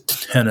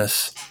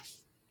 Dennis,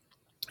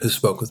 who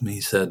spoke with me,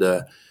 he said,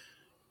 I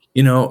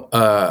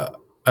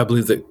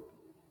believe that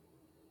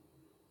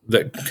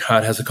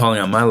God has a calling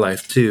on my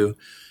life too.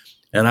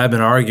 And I've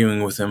been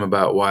arguing with him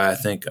about why I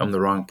think I'm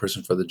the wrong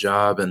person for the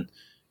job. And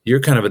you're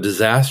kind of a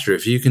disaster.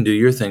 If you can do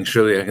your thing,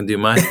 surely I can do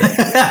my thing.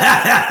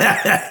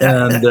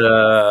 And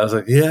I was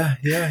like, yeah.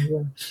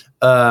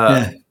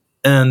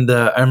 And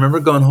I remember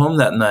going home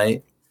that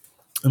night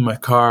in my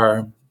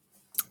car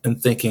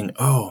and thinking,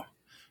 oh,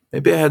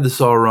 maybe I had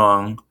this all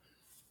wrong.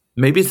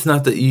 Maybe it's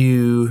not that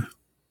you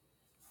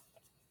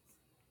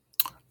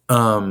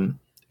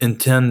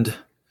intend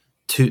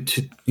to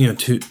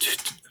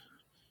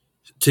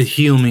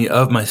heal me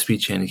of my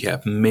speech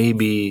handicap.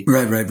 Maybe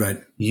right.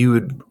 You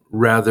would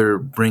rather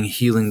bring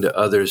healing to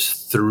others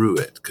through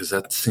it, because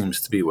that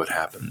seems to be what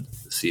happened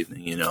this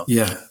evening, you know?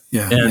 Yeah.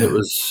 And it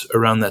was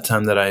around that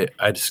time that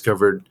I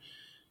discovered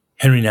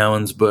Henry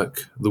Nouwen's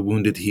book, The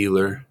Wounded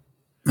Healer.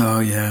 Oh,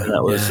 yeah. And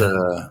that was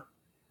a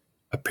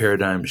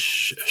paradigm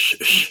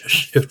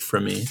shift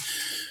for me.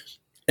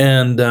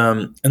 And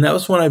that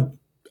was when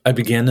I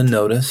began to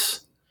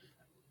notice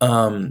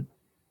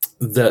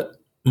that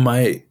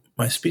my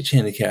speech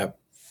handicap,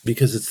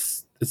 because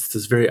it's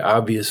this very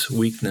obvious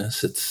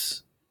weakness,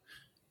 it's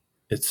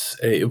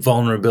a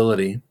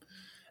vulnerability.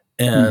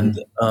 And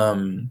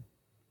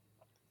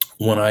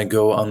when I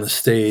go on the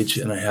stage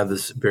and I have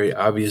this very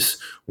obvious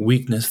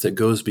weakness that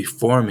goes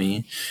before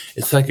me,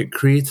 it's like it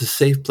creates a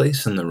safe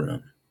place in the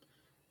room.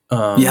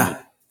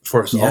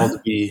 For us all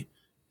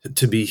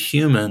to be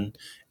human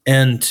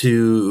and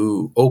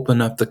to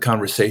open up the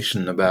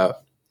conversation about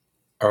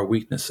our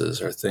weaknesses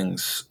or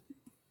things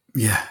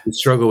we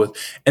struggle with.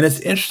 And it's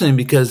interesting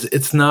because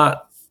it's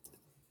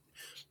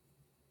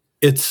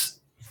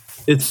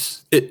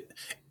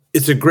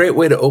a great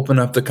way to open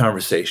up the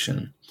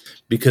conversation,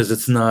 because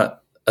it's not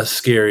a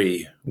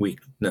scary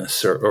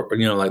weakness or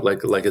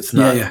like it's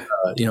not,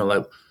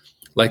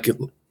 like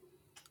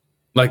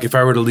if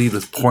I were to lead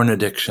with porn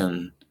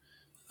addiction,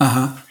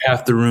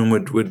 half the room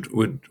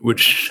would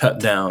shut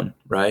down,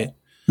 right?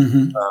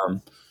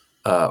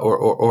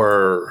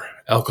 Or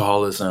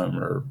alcoholism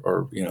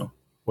or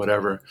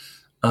whatever.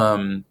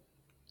 But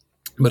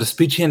a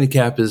speech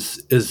handicap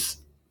is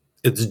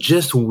it's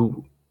just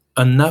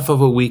enough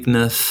of a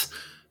weakness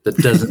that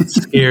doesn't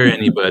scare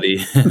anybody.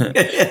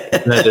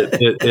 That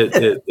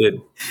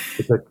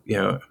it's like,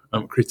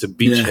 creates a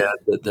beachhead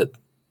that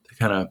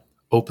kind of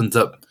opens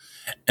up,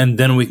 and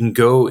then we can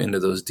go into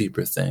those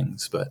deeper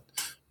things. But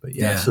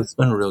so it's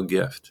been a real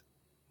gift.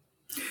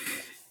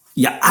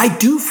 Yeah, I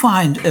do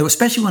find,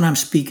 especially when I'm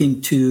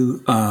speaking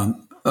to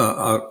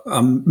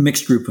a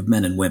mixed group of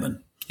men and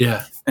women.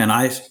 Yeah, and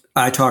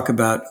I talk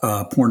about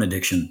porn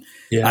addiction.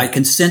 Yeah, I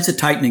can sense a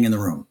tightening in the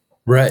room.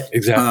 Right.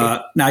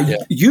 Exactly.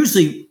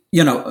 Usually,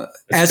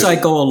 as I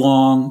go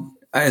along,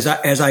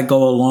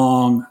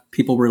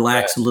 people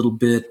relax a little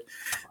bit.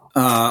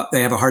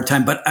 They have a hard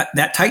time, but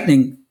that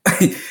tightening,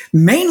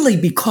 mainly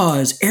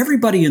because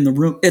everybody in the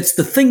room, it's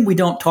the thing we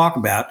don't talk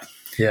about.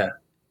 Yeah.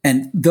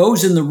 And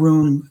those in the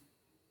room,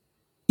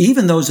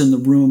 even those in the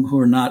room who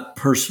are not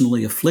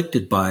personally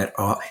afflicted by it,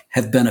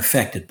 have been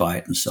affected by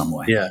it in some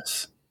way.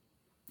 Yes.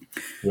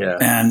 Yeah.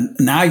 And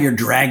now you're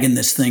dragging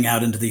this thing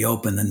out into the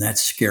open, and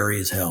that's scary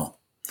as hell.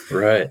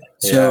 Right.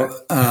 So,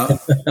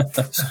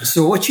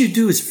 so what you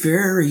do is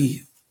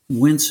very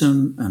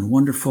winsome and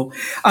wonderful.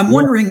 I'm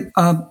wondering,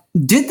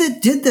 did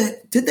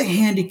the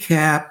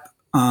handicap,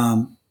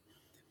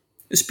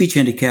 speech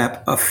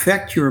handicap,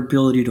 affect your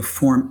ability to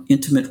form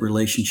intimate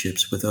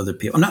relationships with other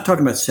people? I'm not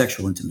talking about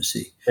sexual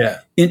intimacy. Yeah.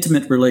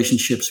 Intimate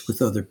relationships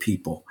with other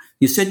people.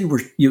 You said you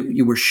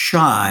were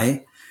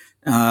shy,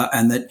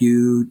 and that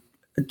you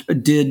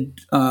did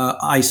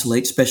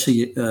isolate,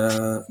 especially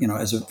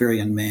as a very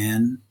young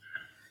man.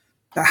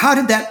 How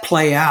did that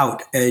play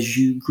out as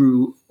you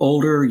grew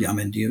older? I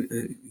mean, you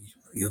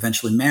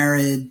eventually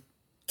married,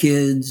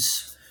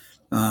 kids,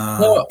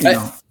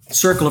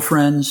 circle of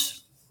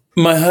friends?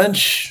 My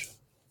hunch,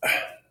 I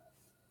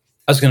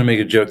was going to make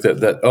a joke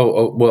that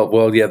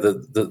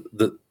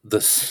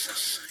the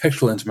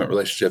sexual intimate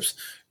relationships,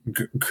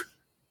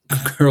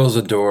 girls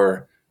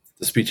adore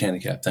the speech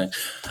handicap thing.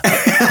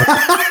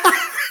 I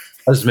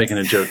was making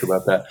a joke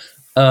about that.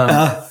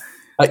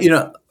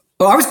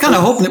 Well, I was kind of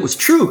hoping it was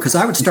true, because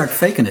I would start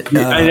faking it.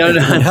 I know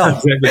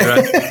exactly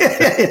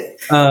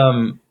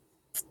right.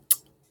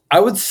 I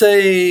would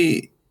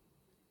say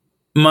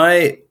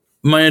my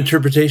my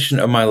interpretation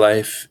of my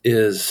life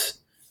is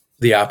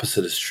the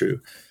opposite is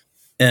true.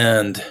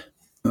 And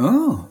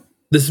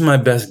this is my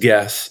best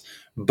guess,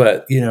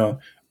 but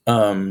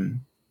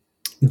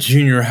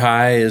junior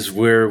high is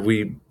where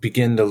we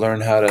begin to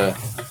learn how to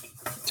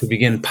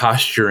begin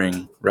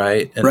posturing,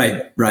 right?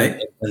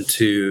 Right. And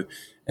to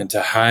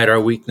hide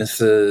our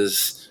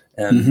weaknesses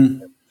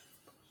and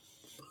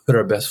put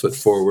our best foot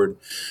forward.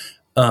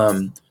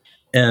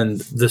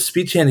 And the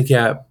speech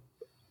handicap,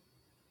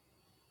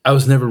 I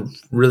was never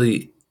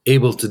really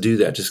able to do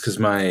that just because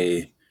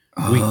my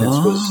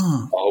weakness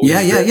was always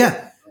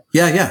there.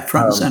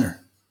 Front and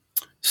center.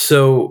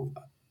 So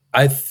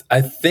I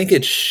think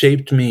it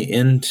shaped me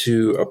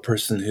into a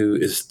person who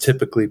is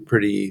typically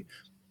pretty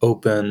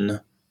open,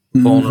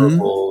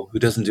 vulnerable, who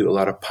doesn't do a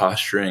lot of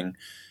posturing.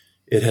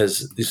 It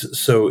has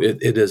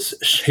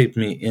shaped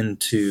me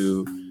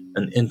into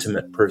an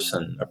intimate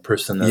person, a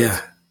person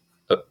that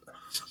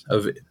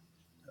of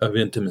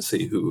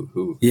intimacy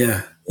who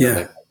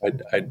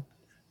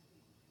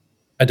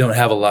I don't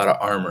have a lot of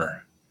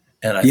armor,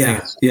 and I think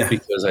it's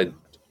because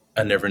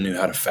I never knew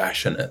how to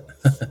fashion it.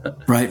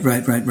 Right.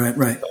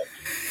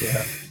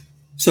 Yeah.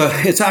 So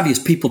it's obvious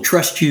people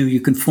trust you.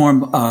 You can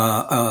form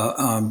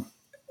a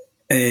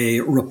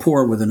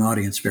rapport with an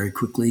audience very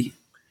quickly.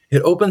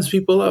 It opens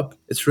people up.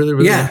 It's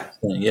really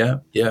interesting. Yeah.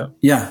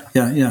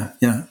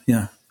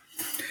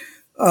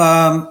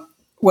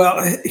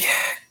 Well,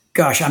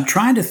 gosh, I'm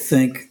trying to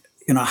think.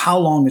 How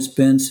long it's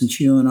been since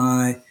you and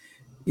I,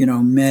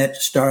 met,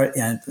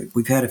 and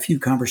we've had a few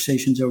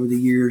conversations over the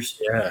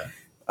years. Yeah.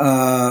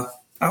 I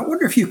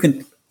wonder if you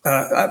can.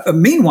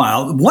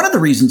 Meanwhile, one of the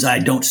reasons I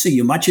don't see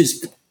you much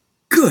is,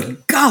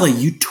 good golly,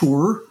 you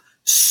tour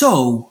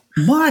so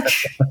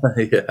much.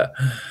 Yeah.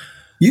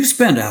 You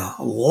spend a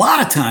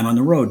lot of time on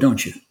the road,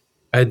 don't you?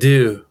 I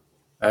do.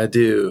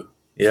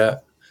 Yeah.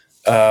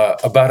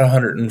 About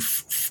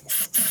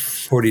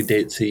 140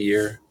 dates a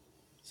year.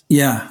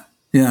 Yeah.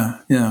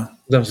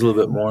 Sometimes a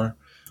little bit more.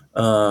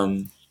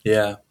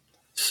 Yeah.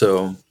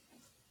 So.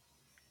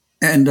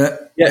 And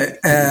is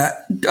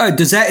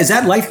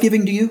that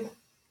life-giving to you,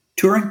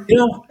 touring?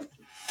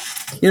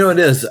 It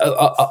is.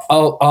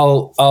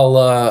 I'll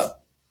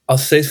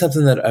say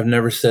something that I've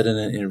never said in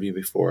an interview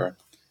before,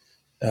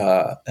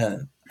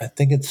 and I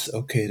think it's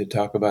okay to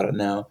talk about it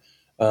now.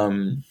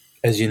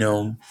 As you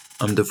know,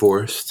 I'm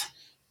divorced.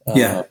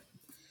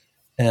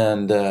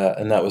 And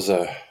that was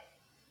a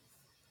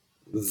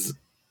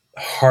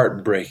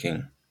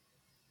heartbreaking,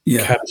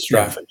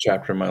 catastrophic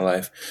chapter in my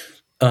life.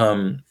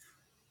 One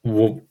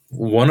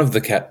of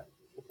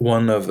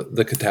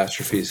the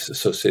catastrophes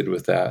associated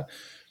with that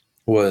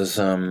was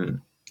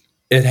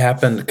it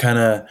happened kind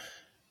of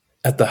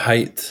at the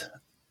height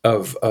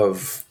of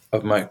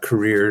my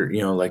career,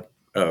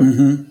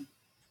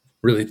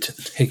 really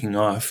taking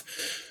off,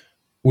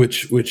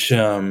 which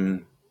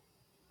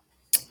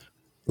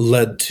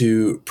led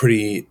to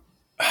pretty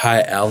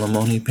high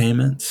alimony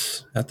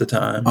payments at the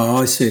time. Oh,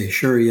 I see.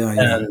 Sure,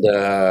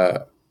 yeah.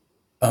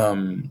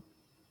 And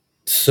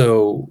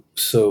so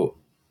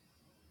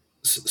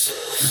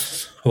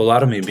a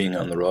lot of me being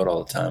on the road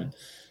all the time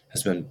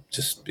has been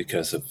just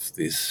because of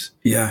these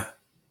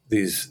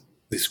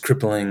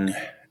crippling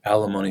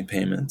alimony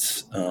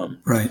payments.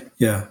 Right.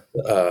 Yeah.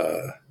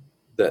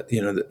 There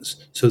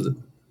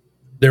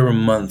were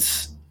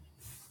months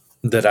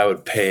that I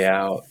would pay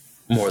out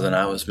more than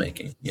I was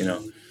making.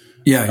 Yeah.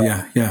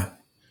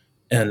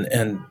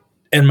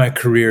 And my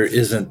career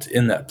isn't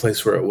in that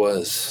place where it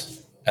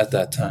was at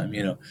that time.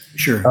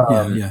 Sure.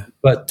 Yeah.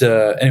 But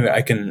anyway,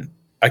 I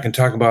can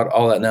talk about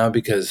all that now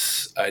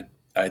because I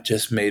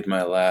just made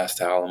my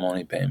last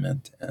alimony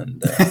payment,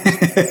 and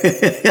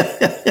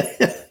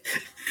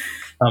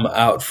I'm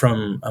out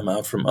from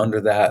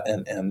under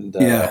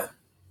that,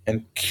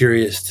 and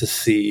curious to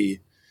see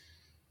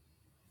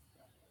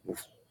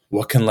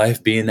what can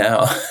life be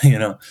now,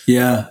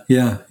 Yeah.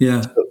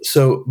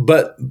 So,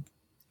 but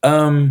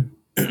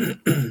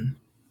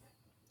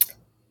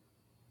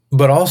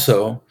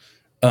also,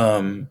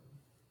 I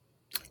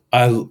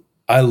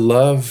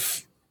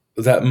love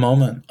that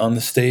moment on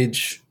the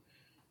stage,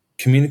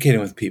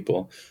 communicating with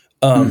people.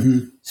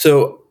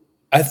 So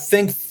I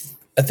think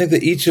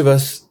that each of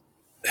us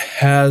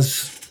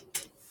has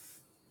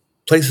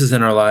places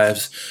in our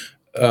lives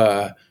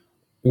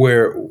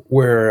where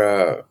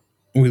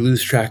we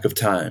lose track of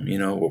time,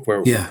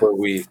 where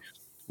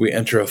we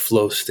enter a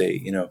flow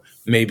state.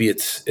 Maybe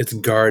it's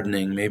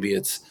gardening, maybe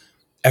it's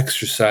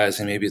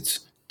exercising, maybe it's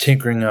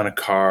tinkering on a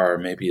car,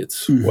 maybe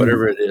it's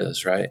whatever it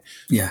is, right?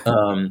 Yeah.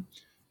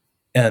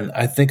 And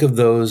I think of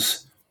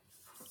those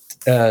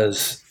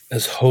as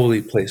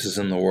holy places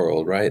in the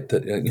world, right?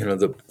 That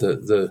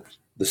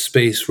the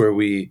space where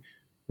we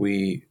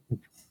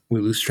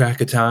lose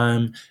track of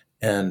time,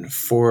 and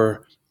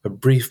for a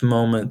brief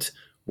moment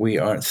we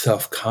aren't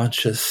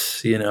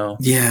self-conscious, we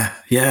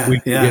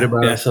forget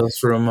about ourselves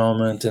for a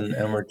moment,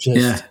 and we're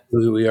just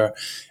who we are.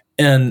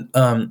 And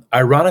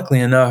ironically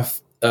enough,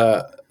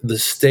 the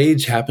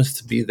stage happens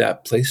to be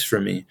that place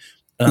for me.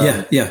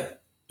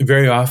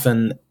 very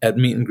often at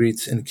meet and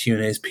greets and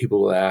Q&As,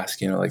 people will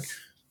ask, like,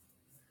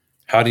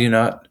 how do you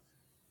not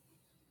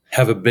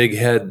have a big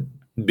head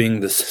being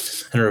the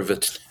center of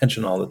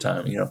attention all the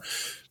time?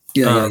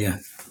 Yeah.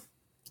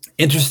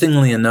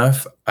 Interestingly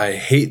enough, I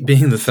hate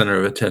being the center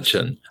of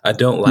attention. I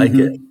don't like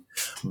it.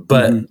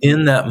 But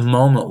in that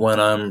moment when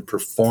I'm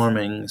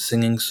performing,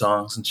 singing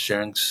songs and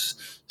sharing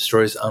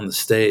stories on the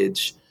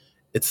stage,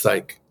 it's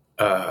like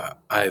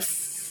I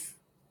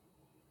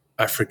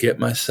forget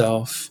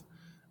myself.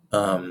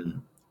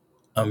 I'm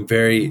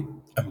very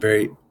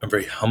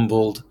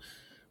humbled.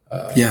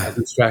 I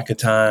lose track of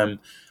time.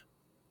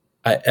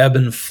 I ebb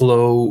and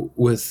flow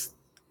with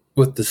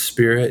the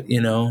Spirit.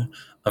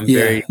 I'm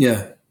very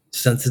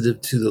sensitive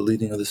to the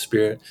leading of the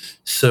Spirit.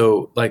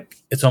 So like,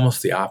 it's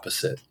almost the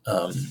opposite.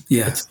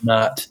 It's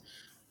not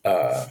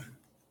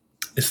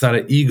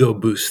an ego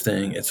boost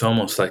thing. It's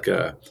almost like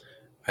I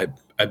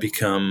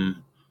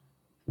become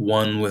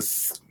one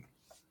with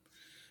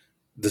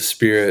the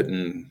Spirit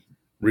and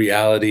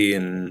reality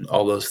and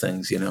all those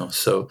things,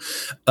 So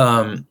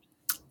I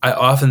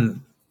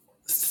often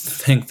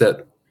think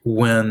that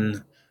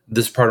when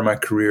this part of my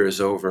career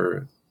is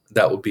over,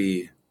 that will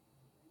be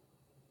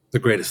the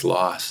greatest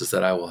loss, is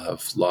that I will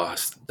have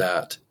lost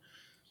that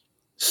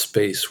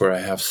space where I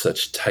have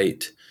such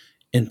tight,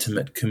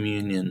 intimate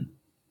communion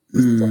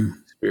with the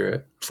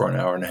Spirit for an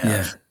hour and a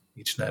half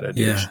each night I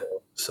do a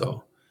show.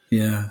 So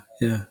yeah.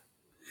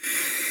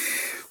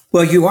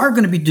 Well, you are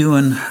going to be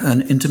doing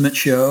an intimate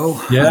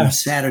show on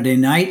Saturday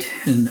night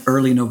in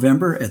early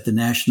November at the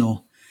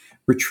National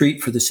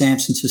Retreat for the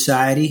Samson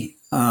Society,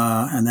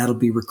 and that'll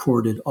be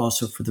recorded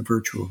also for the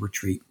virtual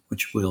retreat,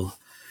 which we'll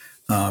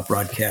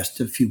broadcast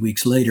a few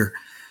weeks later.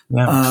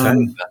 Yeah,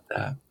 I'm excited about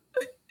that.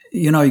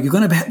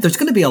 There's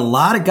going to be a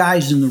lot of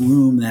guys in the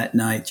room that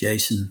night,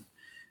 Jason,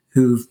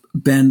 who've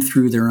been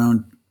through their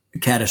own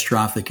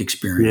catastrophic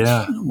experience,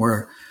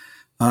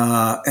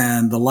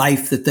 and the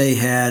life that they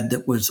had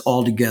that was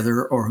all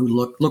together, or who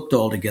looked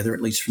all together,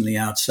 at least from the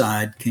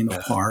outside, came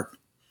apart.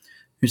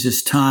 There's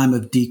this time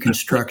of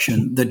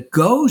deconstruction that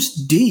goes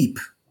deep.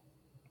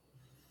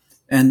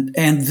 And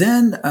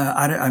then,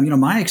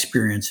 my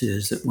experience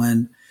is that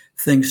when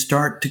things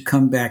start to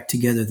come back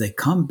together, they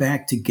come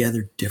back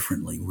together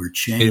differently. We're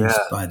changed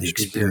by the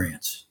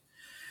experience.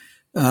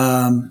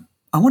 I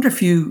wonder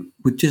if you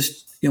would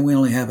just, we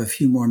only have a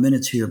few more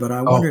minutes here, but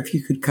I wonder if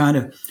you could kind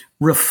of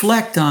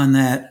reflect on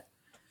that,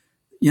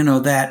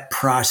 that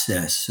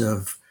process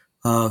of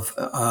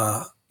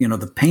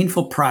the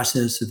painful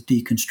process of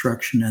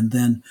deconstruction, and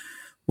then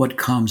what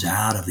comes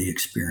out of the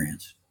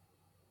experience.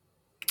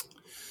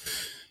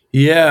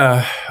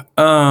 Yeah.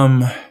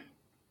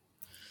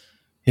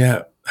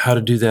 How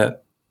to do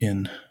that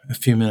in a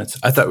few minutes.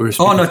 I thought we were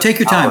speaking. Oh, no, take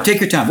your time. Take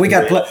your time. We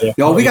got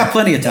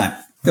plenty of time.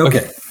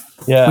 Okay.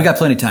 Yeah. We got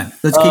plenty of time.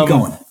 Let's keep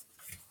going.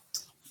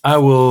 I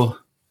will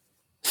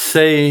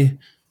say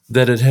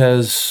that it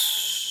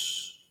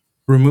has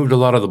removed a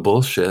lot of the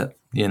bullshit,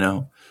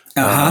 Yeah.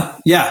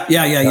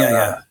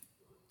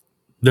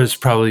 There's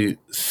probably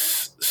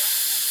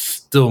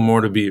still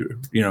more to be,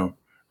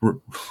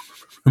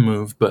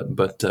 removed, but we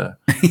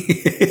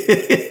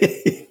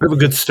have a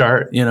good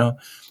start,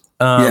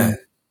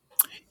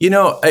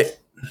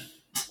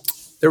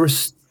 there were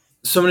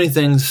so many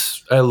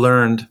things I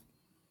learned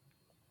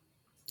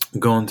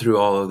going through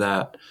all of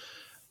that.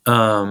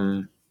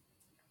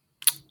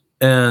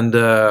 And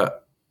I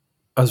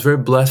was very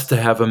blessed to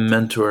have a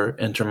mentor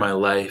enter my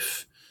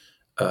life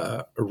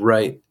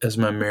right as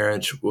my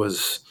marriage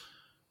was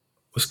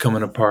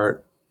coming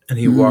apart, and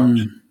he walked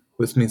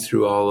with me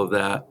through all of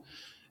that.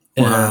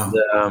 Wow.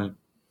 And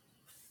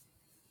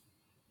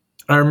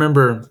I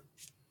remember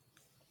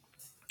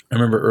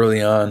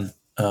early on,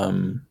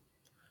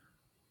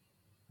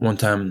 one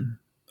time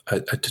I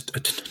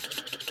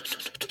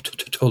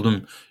told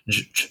him,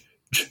 George,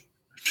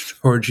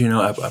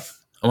 I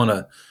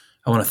want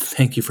to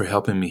thank you for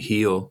helping me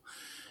heal.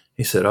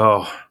 He said,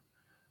 "Oh,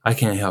 I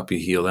can't help you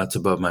heal. That's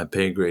above my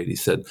pay grade." He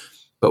said,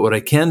 "But what I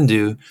can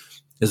do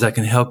is I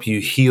can help you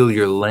heal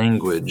your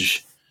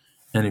language.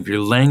 And if your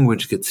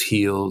language gets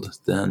healed,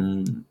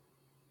 then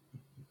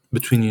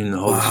between you and the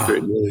Holy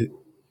Spirit,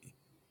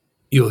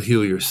 you'll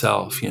heal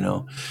yourself,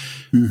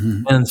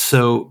 And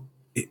so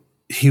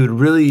he would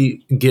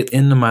really get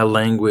into my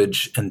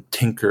language and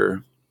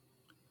tinker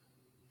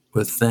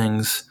with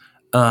things.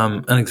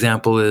 An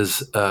example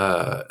is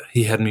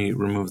he had me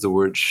remove the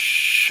word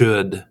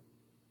should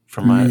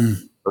from my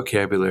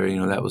vocabulary.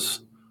 That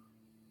was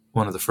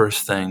one of the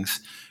first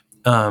things.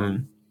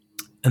 And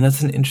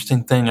that's an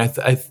interesting thing. I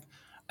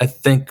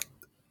think,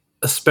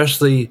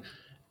 especially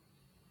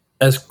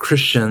as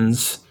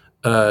Christians,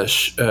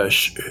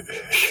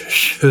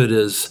 should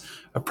is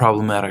a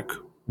problematic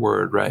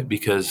word, right?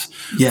 Because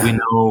we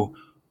know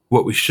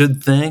what we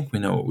should think, we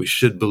know what we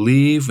should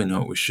believe, we know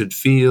what we should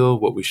feel,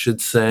 what we should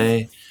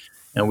say,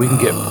 and we can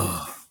get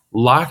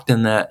locked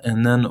in that.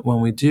 And then when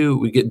we do,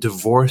 we get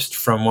divorced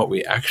from what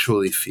we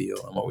actually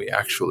feel and what we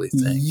actually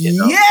think.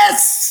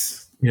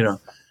 Yes.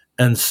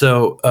 And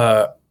so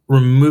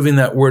removing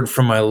that word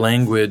from my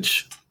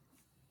language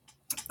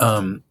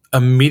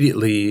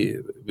immediately,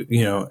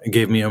 it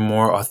gave me a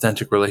more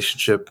authentic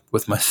relationship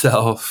with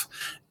myself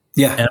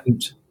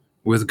and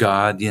with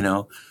God,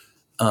 and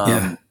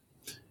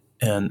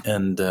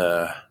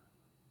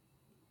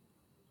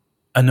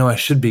I know I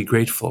should be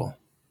grateful,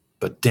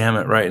 but damn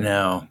it, right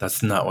now,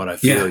 that's not what I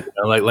feel.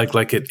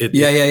 Like it.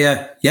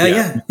 Yeah.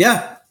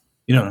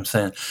 You know what I'm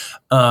saying?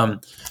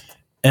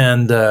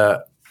 And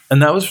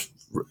that was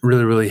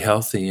really, really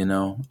healthy.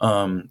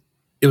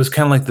 It was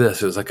kind of like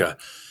this. It was like a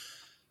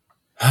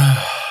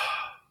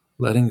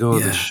letting go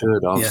of the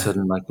should. All of a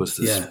sudden, like was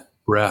this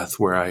breath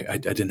where I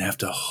didn't have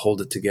to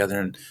hold it together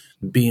and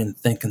be and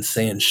think and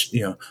say and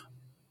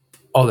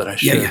all that I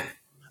should.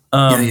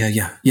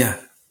 Yeah.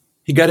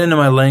 He got into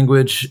my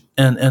language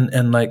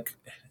and like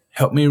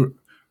helped me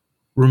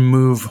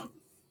remove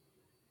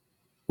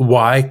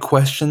why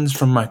questions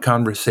from my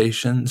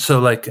conversation. So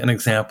like an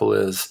example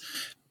is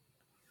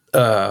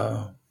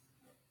when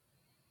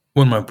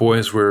my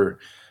boys were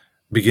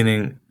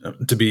beginning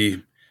to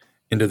be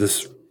into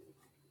this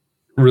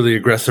really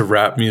aggressive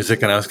rap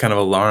music and I was kind of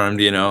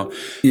alarmed, Yeah.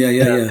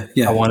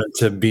 I wanted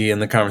to be in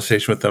the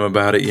conversation with them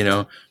about it, He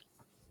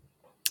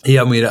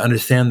helped me to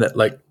understand that,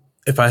 like,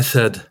 if I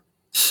said,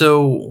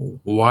 so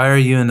why are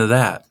you into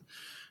that?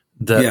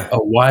 A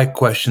why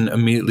question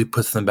immediately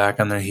puts them back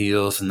on their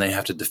heels and they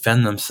have to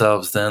defend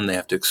themselves. Then they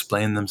have to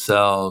explain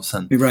themselves.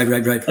 And right.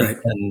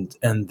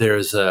 And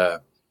there's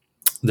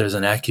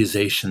an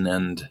accusation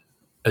and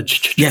a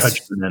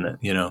judgment in it,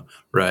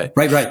 right?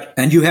 Right.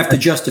 And you have to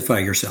justify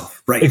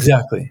yourself. Right.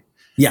 Exactly.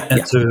 Yeah.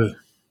 And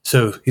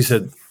so he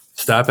said,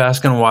 stop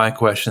asking why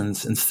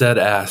questions. Instead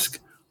ask,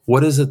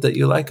 what is it that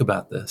you like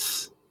about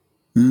this?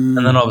 And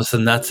then all of a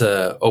sudden that's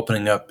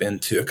opening up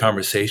into a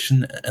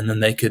conversation and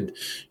then they could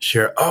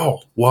share,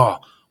 oh,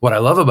 wow, what I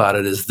love about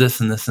it is this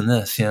and this and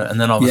this,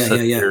 and then all of a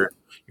sudden you're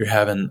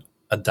having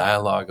a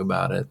dialogue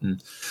about it.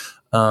 And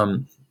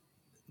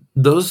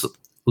those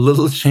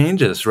little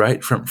changes,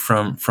 right,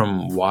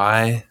 from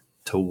why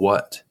to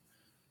what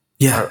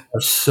are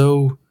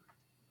so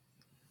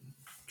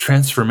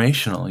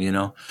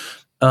transformational,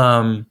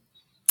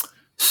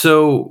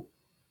 so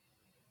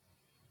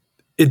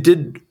it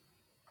did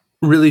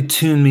really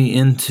tune me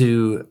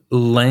into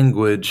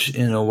language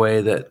in a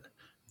way that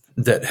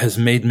has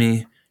made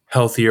me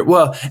healthier.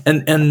 Well,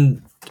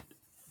 and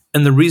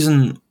the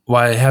reason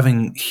why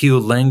having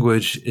healed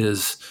language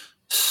is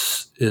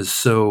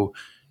so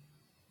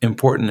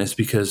important is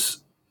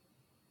because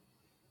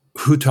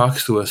who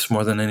talks to us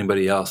more than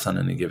anybody else on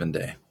any given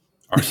day?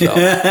 Ourselves.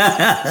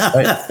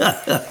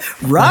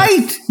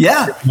 Right?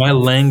 Yeah. My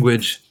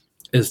language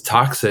is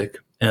toxic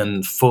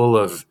and full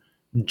of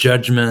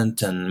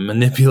judgment and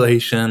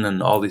manipulation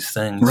and all these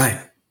things. Right.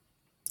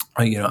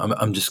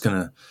 I'm just going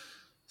to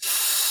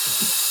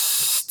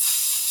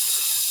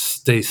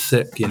stay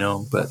sick,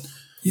 but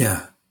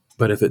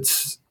if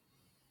it's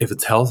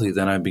healthy,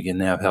 then I begin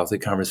to have healthy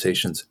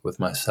conversations with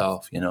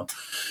myself, What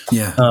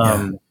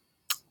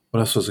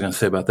else was I going to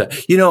say about that?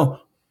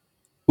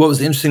 What was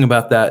interesting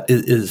about that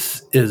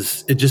is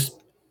it just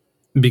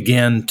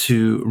began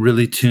to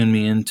really tune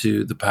me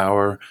into the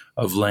power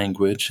of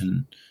language.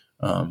 And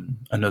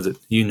I know that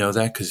you know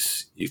that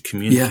because you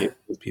communicate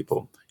with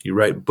people, you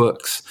write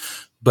books.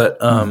 But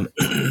I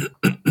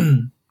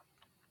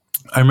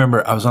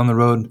remember I was on the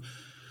road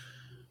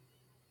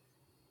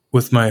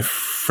with my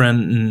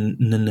friend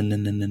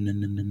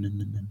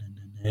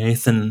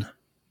Nathan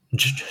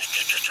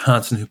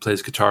Johnson, who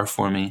plays guitar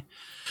for me,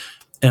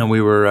 and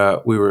we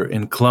were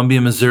in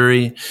Columbia,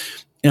 Missouri,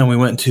 and we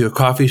went to a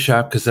coffee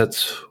shop because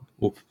that's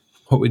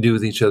what we do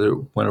with each other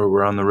whenever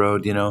we're on the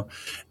road,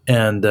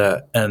 and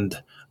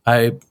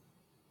I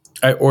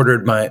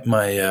ordered my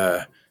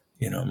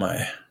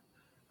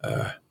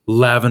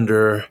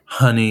lavender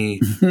honey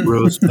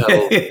rose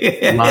petal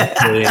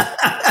latte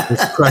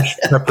with crushed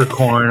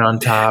peppercorn on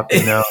top,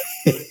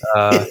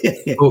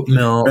 oat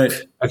milk,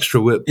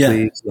 extra whip,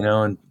 please,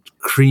 and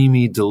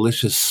creamy,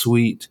 delicious,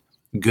 sweet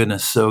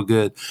goodness, so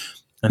good.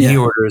 And he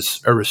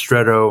orders a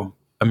Ristretto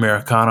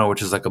Americano,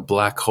 which is like a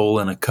black hole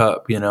in a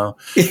cup, and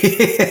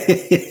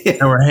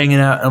we're hanging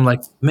out. And I'm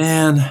like,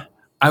 man,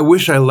 I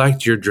wish I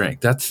liked your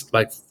drink. That's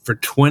like for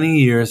 20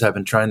 years, I've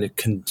been trying to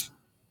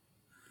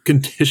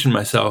condition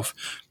myself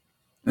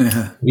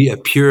to be a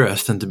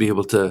purist and to be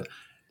able to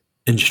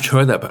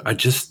enjoy that. But I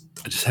just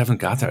haven't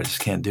got there. I just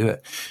can't do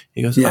it.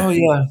 He goes, oh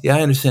yeah,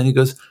 I understand. He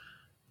goes,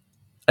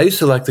 I used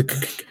to like the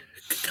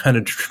kind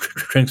of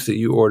drinks that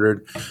you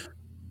ordered,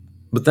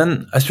 but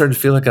then I started to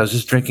feel like I was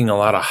just drinking a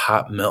lot of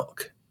hot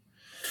milk.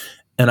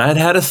 And I'd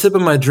had a sip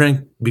of my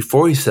drink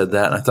before he said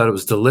that, and I thought it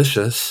was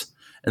delicious.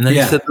 And then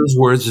he said those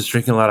words, just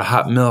drinking a lot of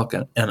hot milk.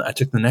 And I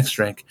took the next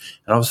drink,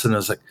 and all of a sudden I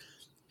was like,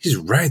 he's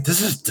right.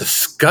 This is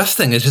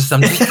disgusting. It's just,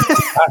 I'm just drinking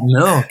hot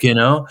milk,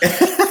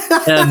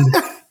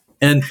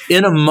 And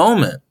in a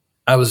moment,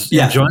 I was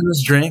enjoying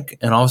this drink,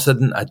 and all of a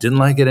sudden I didn't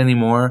like it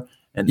anymore.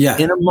 And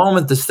in a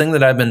moment, this thing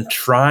that I've been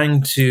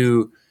trying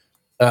to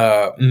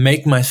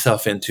make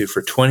myself into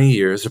for 20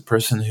 years, a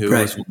person who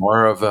was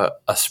more of a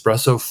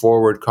espresso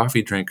forward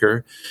coffee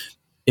drinker,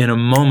 in a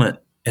moment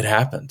it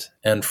happened.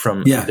 And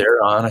from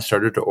there on, I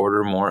started to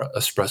order more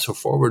espresso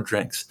forward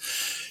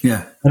drinks.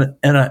 Yeah. And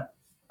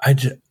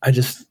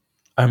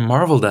I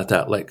marveled at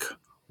that. Like,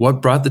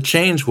 what brought the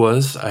change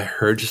was I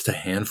heard just a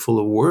handful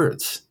of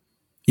words.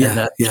 Yeah. And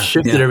that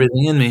shifted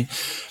everything in me.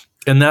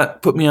 And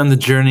that put me on the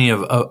journey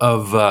of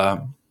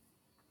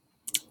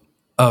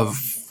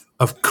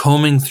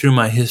combing through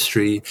my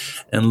history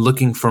and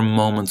looking for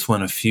moments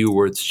when a few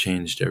words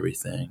changed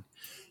everything.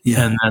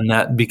 Yeah. And then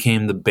that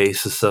became the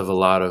basis of a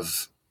lot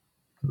of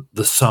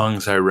the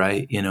songs I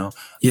write, you know.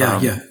 Yeah.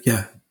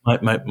 My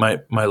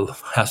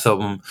last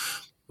album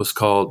was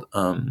called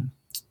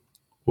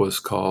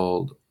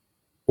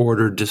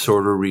Order,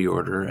 Disorder,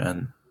 Reorder,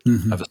 and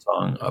I have a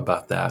song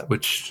about that,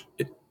 which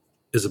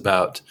is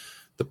about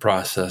the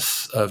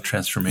process of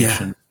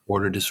transformation. Yeah.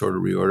 Order, disorder,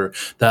 reorder.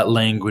 That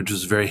language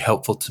was very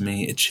helpful to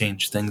me. It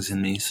changed things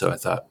in me, so I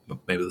thought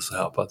maybe this will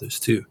help others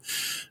too.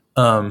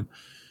 And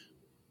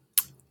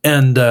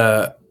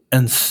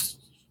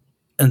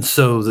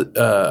so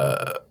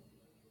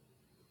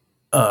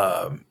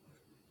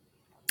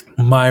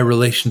my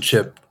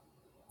relationship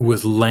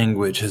with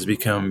language has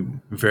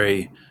become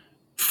very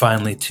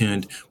finely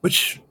tuned,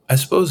 which I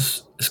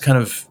suppose is kind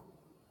of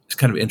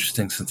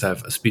interesting since I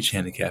have a speech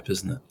handicap,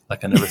 isn't it?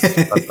 Like I never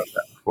thought about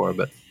that before,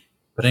 but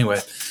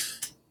anyway,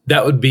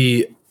 I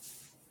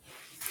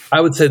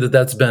would say that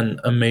that's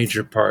been a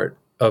major part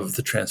of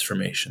the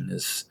transformation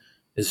is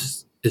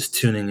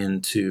tuning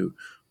into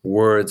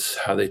words,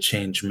 how they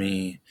change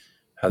me,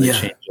 how they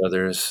change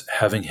others,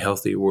 having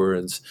healthy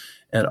words.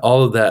 And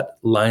all of that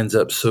lines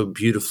up so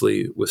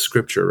beautifully with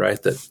scripture,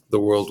 right? That the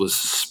world was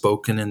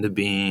spoken into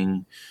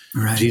being.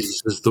 Right.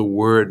 Jesus is the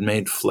Word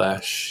made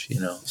flesh, you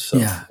know. So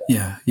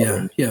Yeah.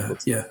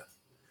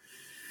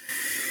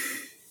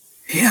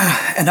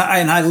 And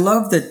I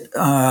love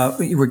that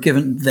you were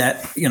given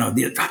that,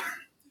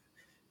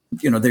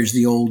 there's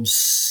the old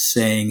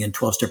saying in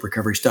 12-step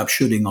recovery, stop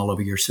shooting all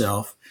over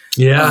yourself.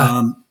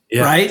 Yeah.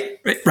 Right.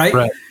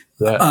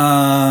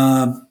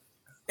 Yeah.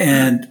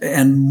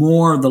 And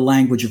more the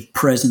language of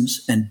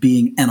presence and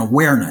being an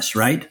awareness,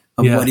 right,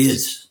 of what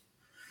is.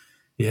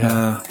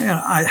 Yeah.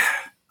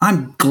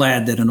 I'm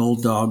glad that an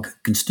old dog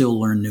can still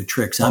learn new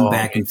tricks. I'm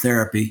back in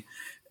therapy,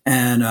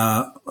 and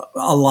a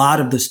lot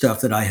of the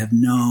stuff that I have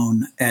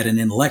known at an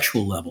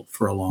intellectual level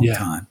for a long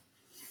time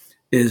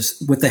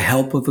is with the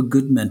help of a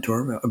good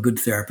mentor, a good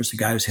therapist, a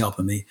guy who's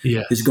helping me,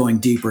 is going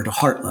deeper to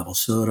heart level,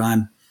 so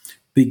that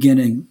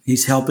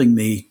he's helping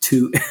me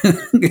to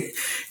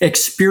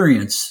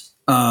experience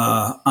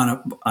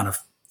on a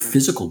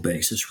physical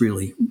basis,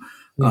 really,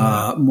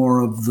 more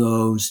of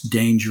those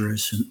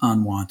dangerous and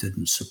unwanted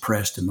and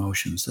suppressed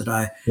emotions that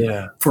I,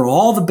 for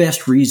all the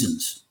best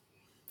reasons,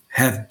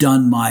 have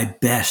done my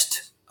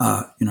best,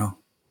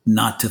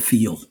 not to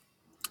feel.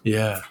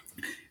 Yeah.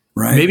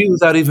 Right. Maybe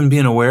without even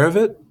being aware of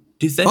it.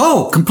 Do you think?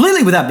 Oh,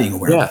 completely without being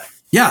aware of it.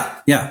 Yeah.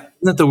 Isn't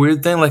that the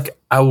weird thing? Like,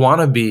 I want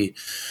to be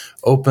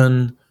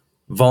open,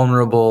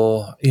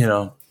 vulnerable, you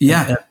know.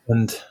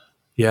 And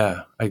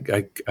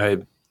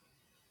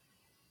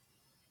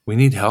we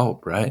need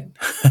help, right?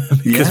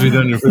 Because we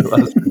don't even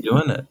realize we're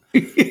doing it.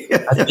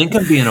 I think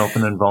I'm being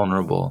open and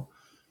vulnerable.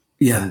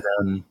 Yeah.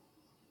 And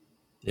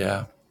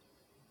then,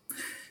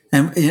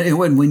 And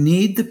when we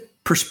need the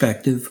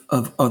perspective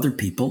of other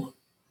people,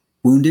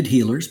 wounded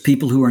healers,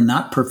 people who are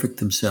not perfect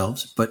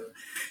themselves, but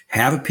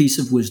have a piece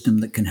of wisdom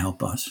that can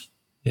help us.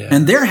 Yeah.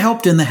 And they're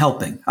helped in the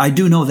helping. I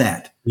do know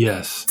that.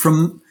 Yes.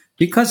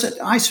 Because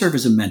I serve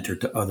as a mentor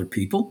to other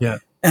people. Yeah.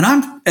 And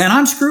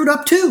I'm screwed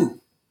up too.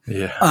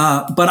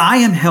 Yeah. But I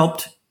am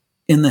helped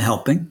in the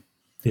helping.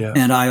 Yeah.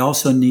 And I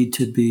also need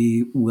to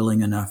be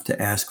willing enough to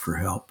ask for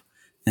help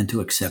and to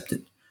accept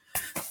it.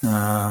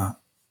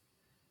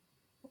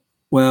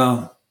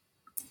 Well,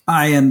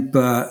 I'm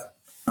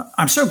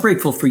so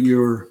grateful for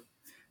your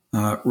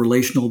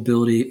relational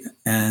ability,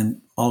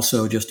 and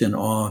also just in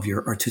awe of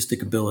your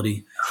artistic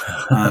ability.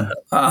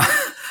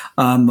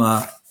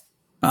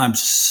 I'm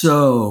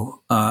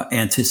so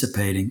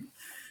anticipating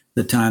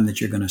the time that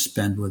you're going to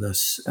spend with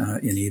us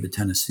in Eva,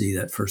 Tennessee,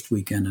 that first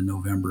weekend in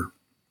November.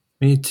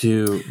 Me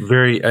too.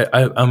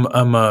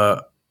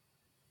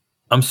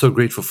 I'm so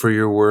grateful for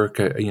your work.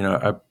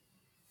 I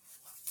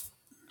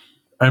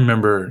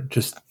remember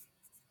just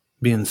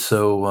being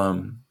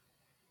so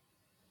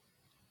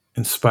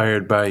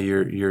inspired by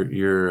your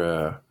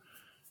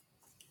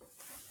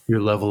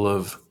level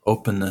of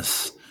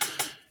openness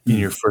in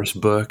your first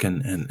book,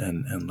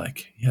 and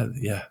like,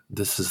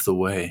 this is the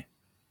way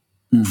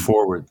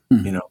forward.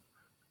 You know,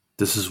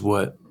 this is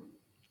what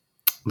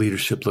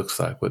leadership looks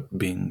like, what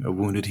being a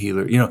wounded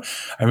healer. You know,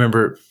 I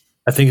remember,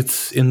 I think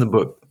it's in the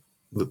book,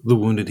 The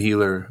Wounded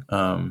Healer.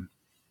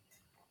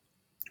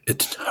 It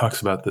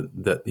talks about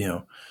that you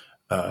know,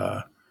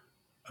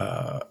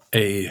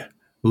 a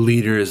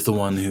leader is the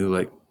one who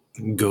like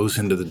goes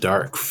into the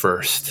dark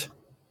first,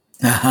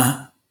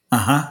 and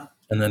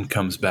then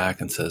comes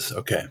back and says,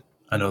 "Okay,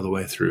 I know the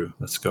way through.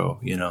 Let's go."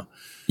 You know.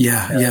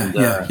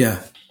 Yeah.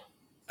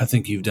 I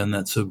think you've done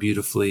that so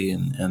beautifully,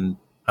 and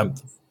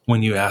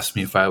when you asked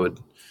me if I would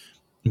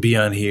be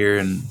on here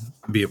and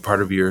be a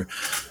part of your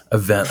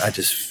event. I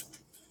just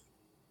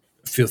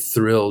feel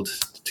thrilled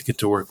to get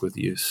to work with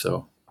you.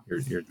 So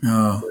you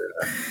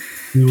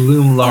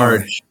loom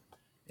large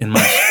in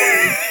my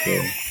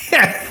story.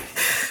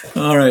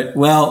 So. All right.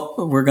 Well,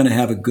 we're going to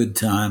have a good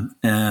time,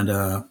 and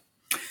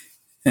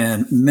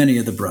many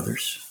of the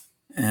brothers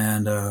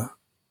and the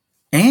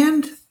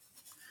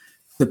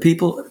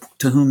people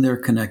to whom they're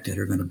connected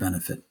are going to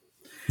benefit.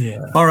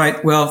 Yeah. All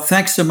right. Well,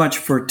 thanks so much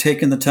for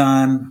taking the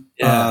time.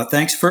 Yeah.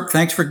 Thanks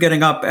for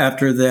getting up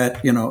after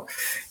that,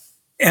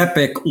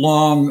 epic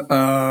long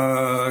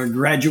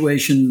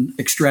graduation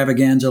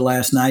extravaganza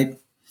last night.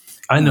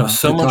 I know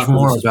so much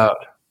more about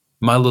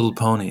My Little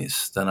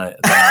Ponies than I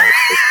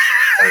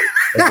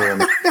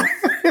can't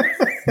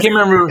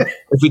remember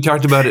if we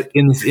talked about it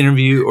in this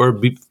interview or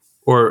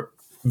before.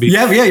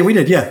 Yeah, we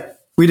did. Yeah,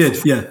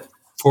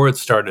 before it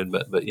started,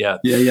 but yeah,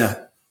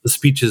 the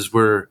speeches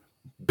were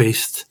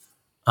based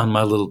on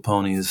My Little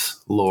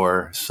Ponies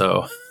lore,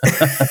 so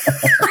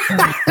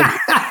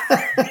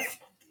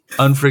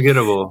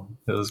unforgettable.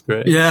 It was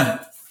great.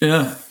 Yeah.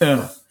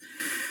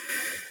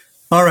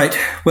 All right.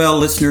 Well,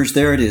 listeners,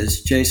 there it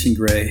is. Jason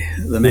Gray,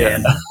 the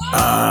man.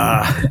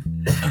 Yeah.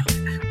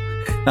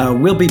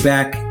 We'll be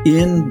back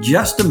in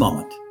just a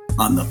moment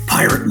on the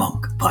Pirate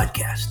Monk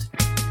podcast.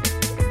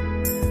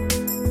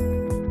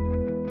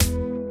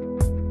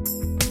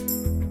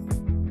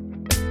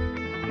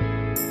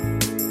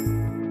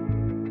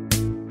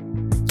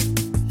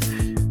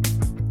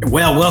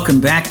 Well,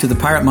 welcome back to the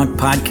Pirate Monk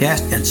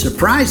podcast. And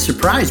surprise,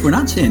 surprise, we're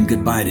not saying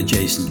goodbye to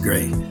Jason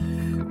Gray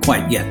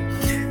quite yet.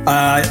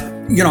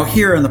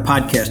 Here on the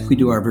podcast, we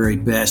do our very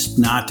best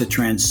not to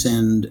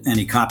transcend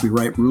any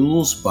copyright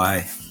rules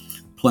by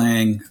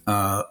playing,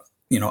 a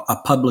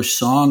published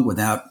song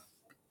without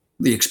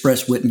the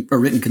express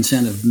written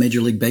consent of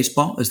Major League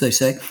Baseball, as they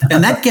say.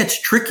 And that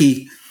gets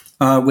tricky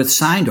with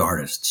signed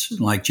artists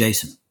like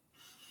Jason.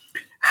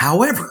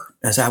 However,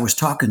 as we were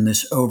talking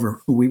this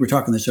over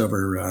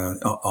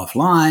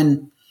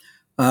offline,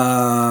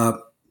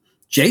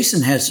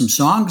 Jason has some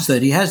songs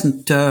that he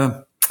hasn't,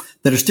 that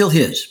are still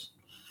his.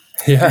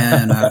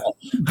 Yeah. And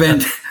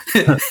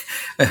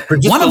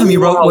one of them he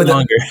wrote with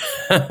one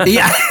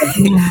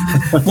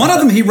of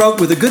them he wrote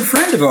with a good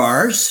friend of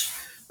ours,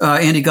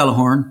 Andy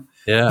Gullahorn.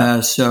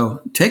 Yeah.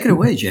 So take it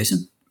away,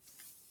 Jason.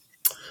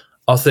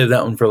 I'll save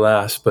that one for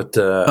last, but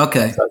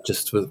okay. I thought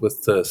just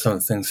with some of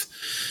the things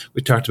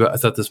we talked about, I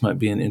thought this might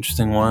be an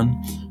interesting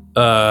one.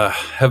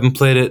 Haven't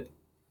played it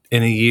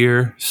in a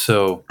year,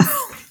 so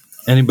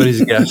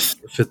anybody's guess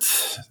if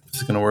it's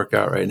going to work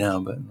out right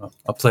now, but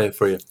I'll play it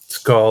for you. It's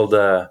called,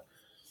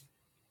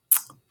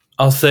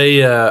 I'll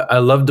say I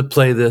love to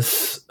play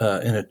this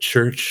in a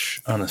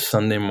church on a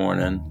Sunday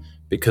morning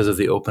because of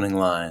the opening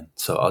line.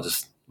 So I'll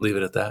just leave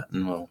it at that,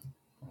 and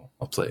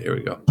I'll play it. Here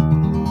we go.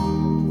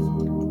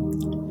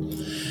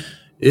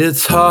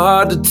 It's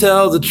hard to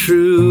tell the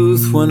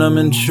truth when I'm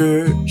in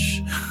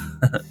church.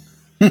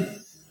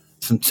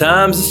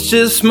 Sometimes it's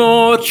just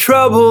more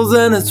trouble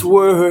than it's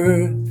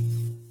worth.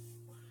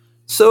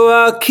 So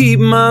I'll keep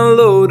my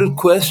loaded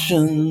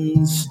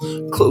questions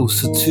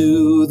closer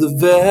to the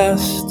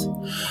vest,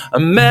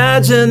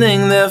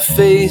 imagining their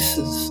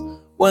faces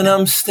when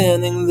I'm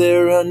standing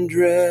there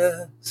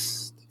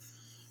undressed.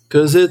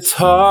 'Cause it's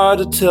hard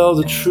to tell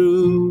the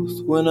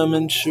truth when I'm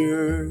in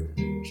church.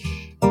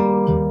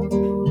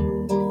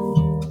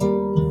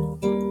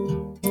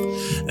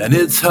 And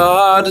it's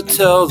hard to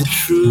tell the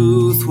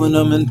truth when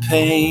I'm in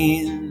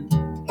pain.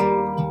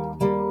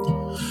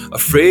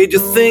 Afraid you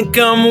think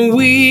I'm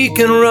weak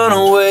and run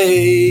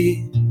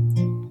away.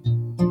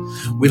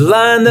 We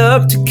line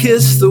up to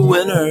kiss the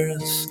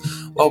winners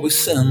while we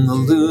send the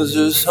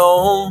losers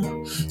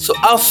home. So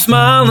I'll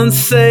smile and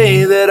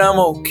say that I'm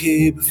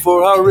okay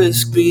before I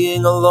risk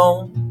being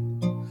alone.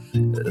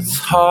 It's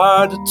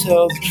hard to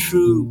tell the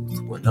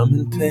truth when I'm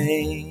in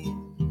pain.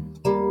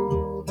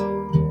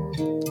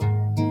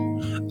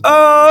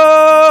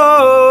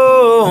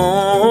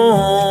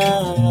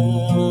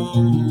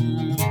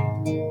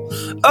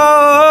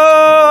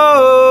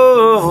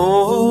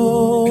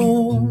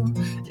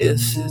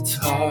 Yes, it's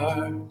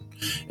hard.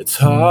 It's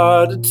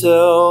hard to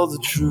tell the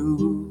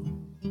truth.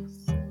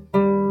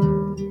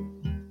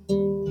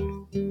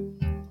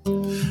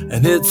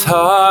 And it's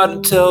hard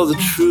to tell the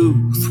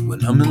truth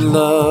when I'm in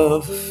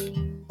love.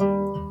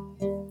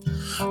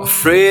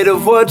 Afraid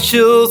of what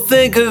you'll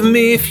think of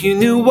me if you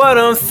knew what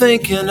I'm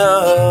thinking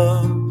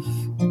of.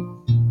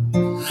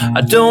 I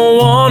don't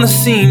want to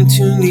seem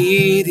too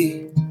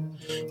needy,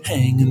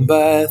 hanging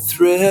by a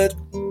thread.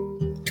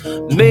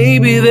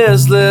 Maybe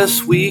there's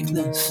less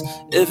weakness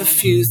if a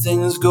few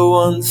things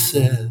go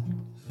unsaid.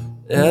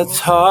 It's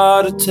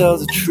hard to tell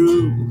the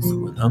truth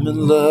when I'm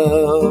in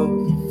love.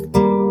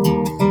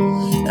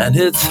 And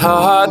it's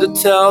hard to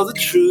tell the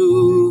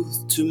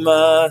truth to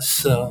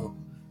myself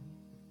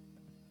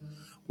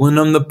when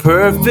I'm the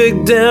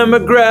perfect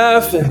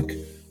demographic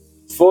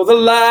for the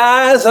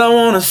lies I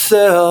want to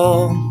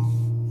sell.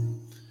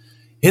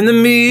 In the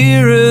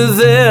mirror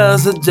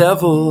there's a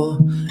devil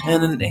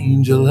and an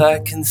angel I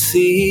can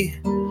see,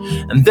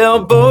 and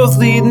they'll both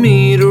lead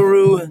me to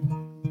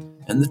ruin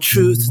and the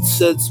truth that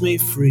sets me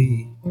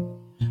free.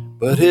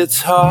 But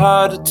it's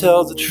hard to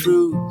tell the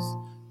truth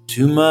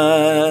to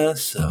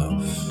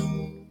myself.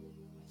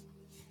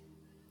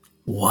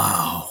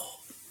 Wow.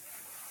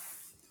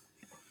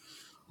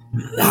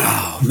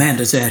 Wow. Man,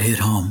 does that hit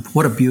home.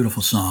 What a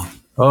beautiful song.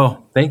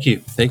 Oh, thank you.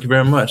 Thank you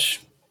very much.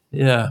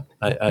 Yeah.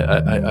 I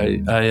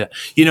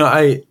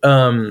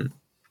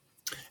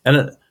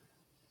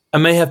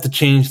may have to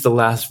change the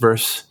last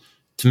verse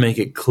to make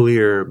it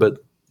clear,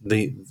 but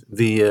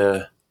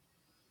the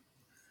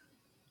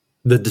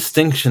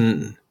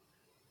distinction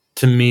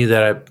to me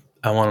that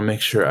I want to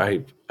make sure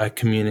I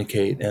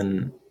communicate,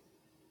 and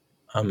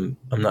I'm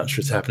not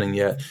sure it's happening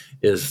yet,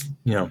 is,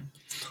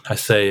 I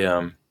say,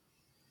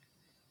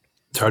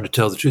 it's hard to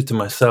tell the truth to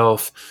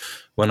myself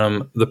when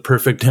I'm the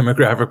perfect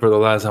demographic for the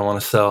lies I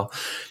want to sell.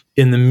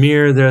 In the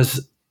mirror,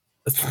 there's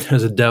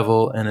a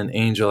devil and an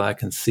angel I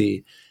can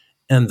see,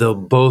 and they'll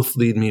both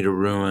lead me to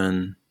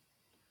ruin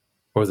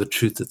or the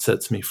truth that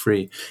sets me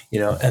free.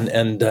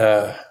 And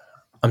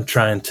I'm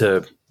trying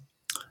to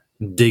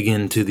dig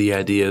into the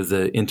idea of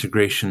the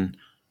integration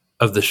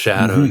of the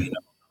shadow. Mm-hmm.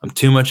 I'm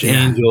too much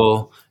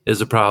angel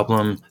is a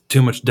problem.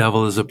 Too much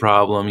devil is a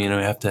problem. You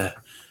have to,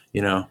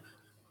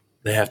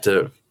 they have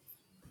to,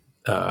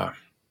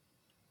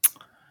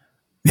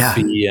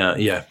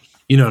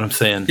 you know what I'm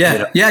saying?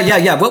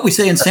 Yeah. What we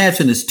say in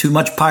Samson is too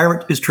much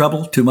pirate is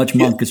trouble, too much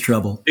monk is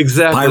trouble.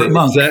 Exactly. Pirate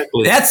monk.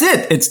 Exactly. That's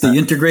it. It's the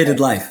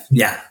integrated life.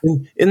 Yeah.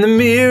 In the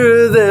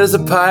mirror, there's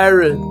a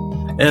pirate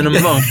and a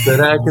monk that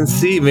I can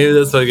see. Maybe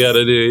that's what I got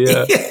to do.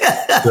 Yeah.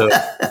 So,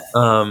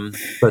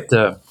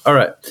 all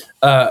right.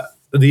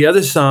 The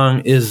other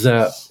song is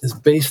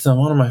based on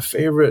one of my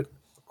favorite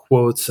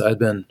quotes. I've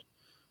been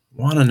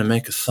wanting to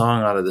make a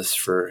song out of this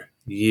for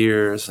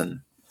years, and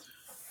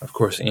of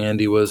course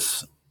Andy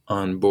was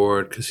on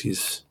board because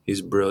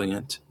he's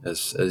brilliant,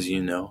 as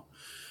you know.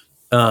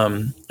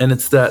 And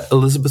it's that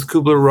Elizabeth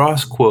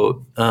Kubler-Ross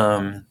quote,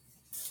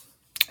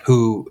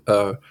 who,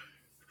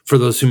 for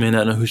those who may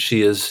not know who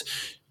she is,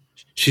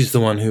 she's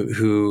the one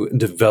who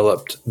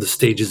developed the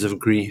stages of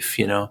grief,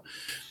 And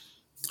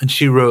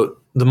she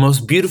wrote, "The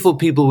most beautiful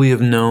people we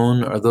have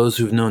known are those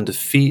who've known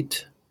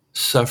defeat,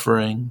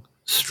 suffering,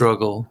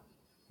 struggle,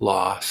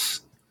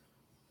 loss,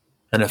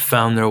 and have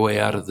found their way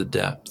out of the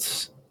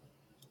depths.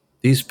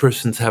 These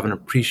persons have an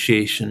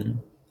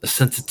appreciation, a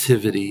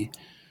sensitivity,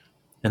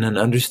 and an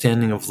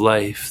understanding of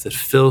life that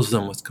fills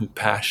them with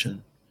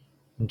compassion,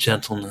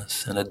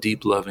 gentleness, and a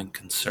deep loving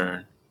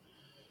concern.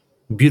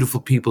 Beautiful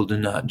people do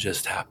not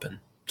just happen."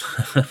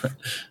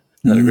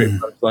 Not a great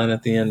line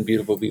at the end.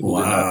 Beautiful people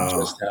do not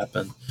just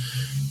happen.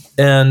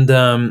 And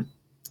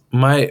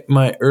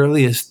my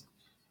earliest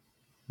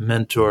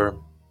mentor,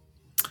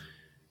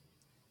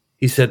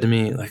 he said to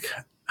me, like,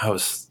 I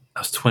was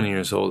 20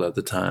 years old at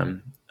the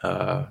time,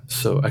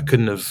 so I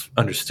couldn't have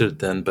understood it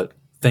then, but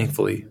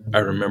thankfully I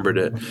remembered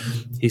it.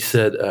 He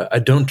said, "I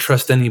don't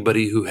trust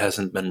anybody who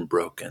hasn't been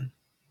broken."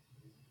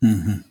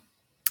 Mm-hmm.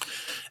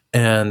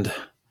 And,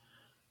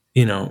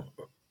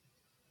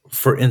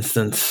 for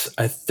instance,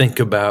 I think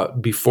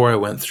about before I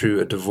went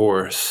through a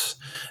divorce,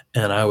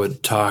 and I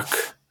would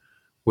talk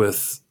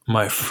with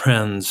my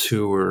friends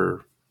who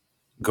were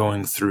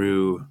going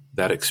through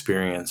that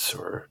experience,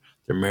 or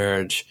their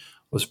marriage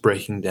was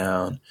breaking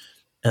down,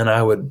 and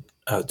I would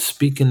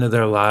speak into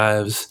their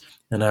lives,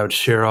 and I would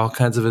share all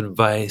kinds of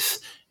advice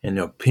and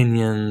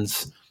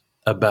opinions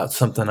about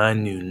something I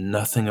knew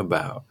nothing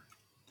about.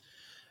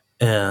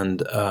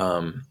 And,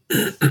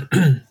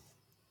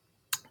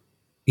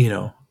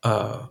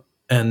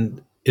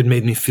 and it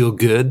made me feel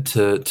good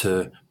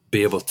to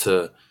be able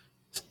to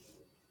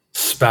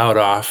spout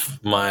off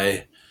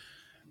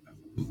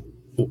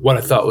what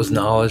I thought was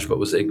knowledge, but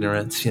was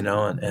ignorance,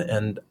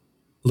 and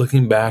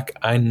looking back,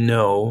 I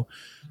know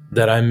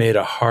that I made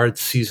a hard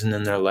season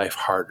in their life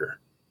harder,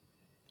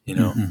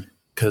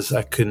 because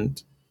I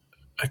couldn't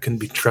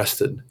be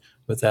trusted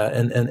with that.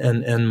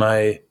 And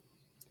my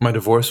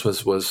divorce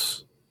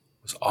was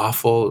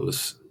awful. It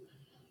was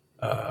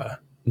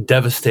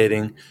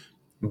devastating,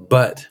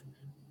 but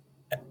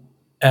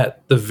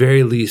at the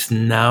very least,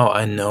 now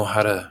I know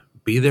how to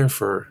be there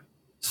for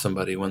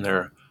somebody when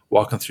they're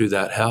walking through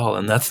that hell.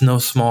 And that's no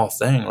small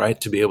thing, right?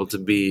 To be able to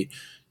be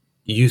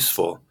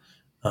useful.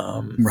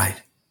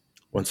 Right.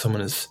 When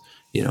someone is,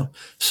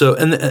 so,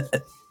 and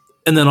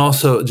then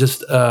also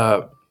just,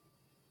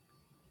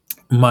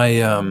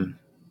 my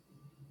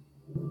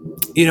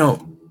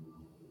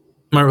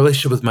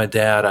relationship with my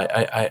dad,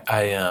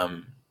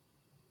 I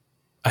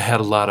had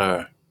a lot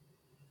of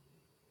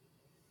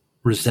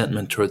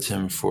resentment towards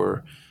him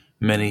for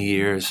many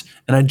years,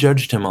 and I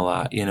judged him a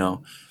lot,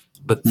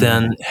 but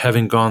then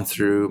having gone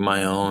through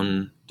my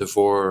own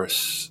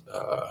divorce,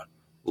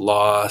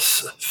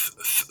 loss,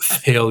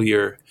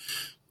 failure,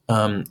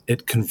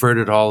 it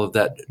converted all of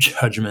that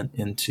judgment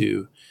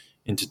into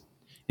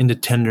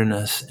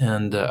tenderness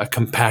and a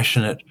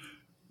compassionate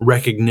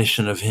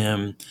recognition of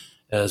him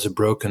as a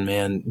broken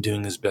man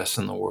doing his best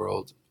in the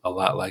world, a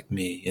lot like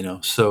me,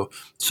 So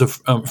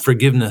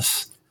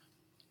forgiveness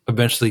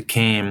eventually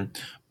came,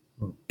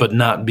 but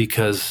not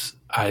because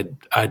I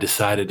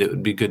decided it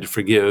would be good to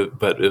forgive,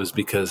 but it was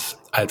because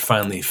I'd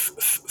finally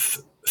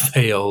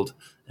failed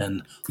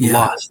and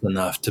lost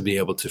enough to be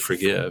able to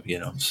forgive,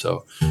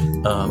 So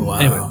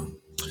anyway,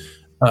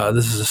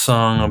 this is a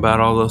song about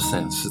all those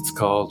things. It's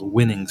called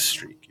Winning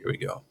Streak. Here we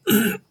go.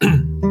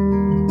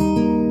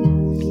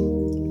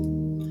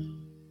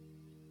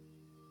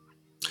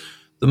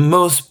 The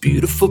most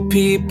beautiful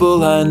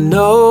people I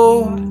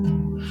know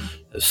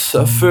have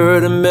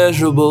suffered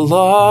immeasurable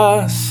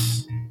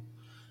loss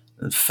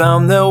and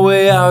found their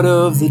way out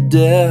of the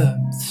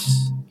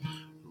depths,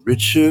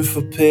 richer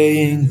for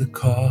paying the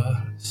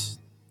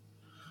cost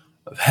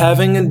of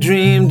having a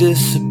dream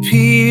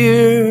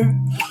disappear,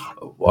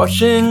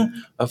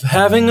 of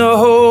having a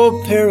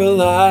hope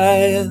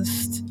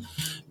paralyzed.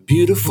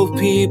 Beautiful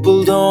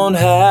people don't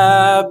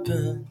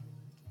happen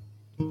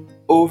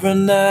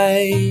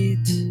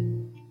overnight.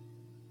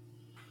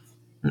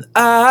 And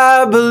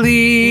I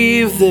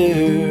believe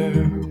there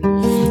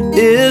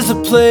is a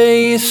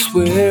place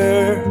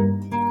where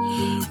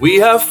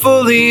we are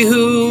fully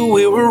who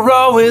we were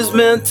always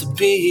meant to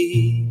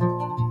be.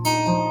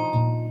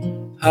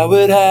 How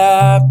it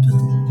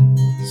happens,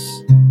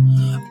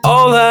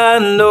 all I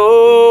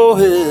know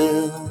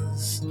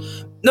is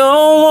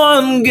no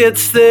one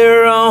gets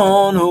there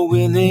on a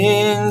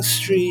winning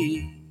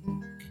streak.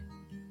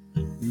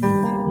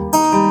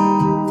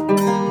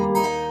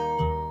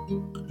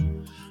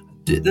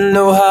 Didn't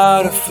know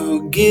how to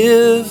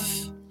forgive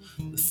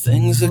the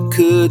things I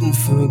couldn't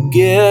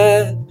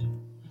forget.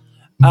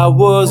 I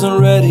wasn't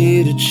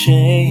ready to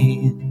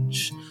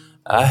change.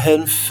 I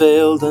hadn't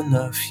failed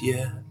enough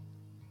yet.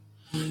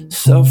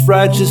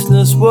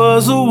 Self-righteousness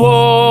was a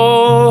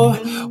wall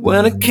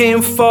when it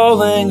came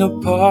falling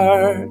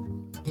apart.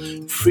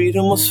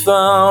 Freedom was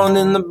found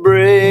in the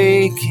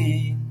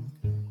breaking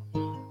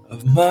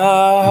of my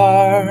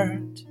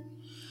heart.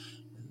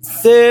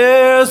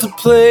 There's a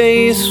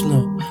place,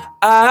 no,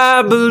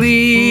 I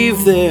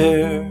believe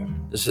there.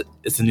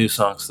 It's a new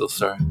song still,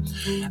 sorry.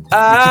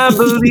 I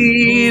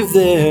believe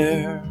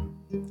there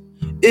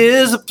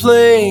is a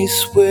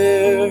place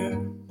where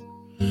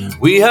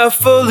we are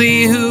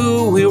fully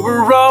who we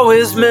were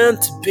always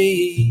meant to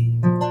be.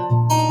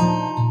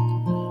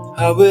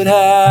 How it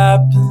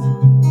happens,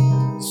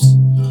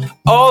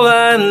 all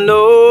I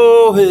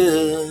know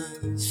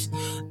is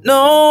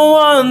no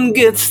one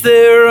gets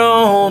there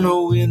on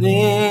a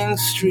winning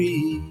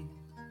streak.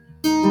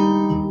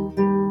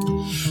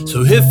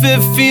 So if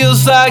it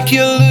feels like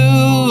you're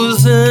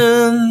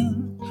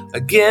losing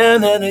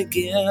again and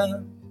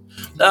again,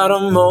 not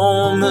a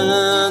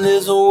moment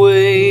is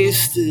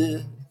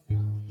wasted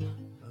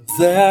of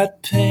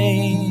that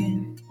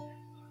pain.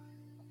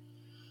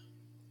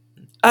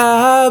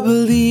 I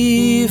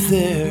believe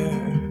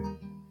there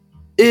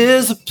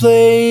is a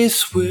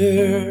place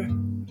where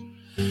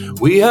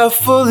we are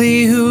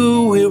fully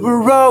who we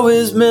were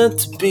always meant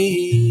to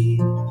be.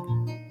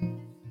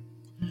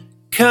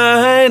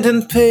 Kind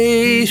and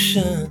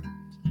patient,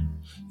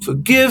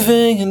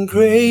 forgiving and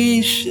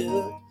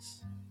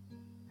gracious,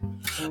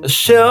 a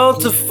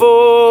shelter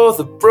for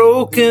the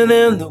broken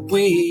and the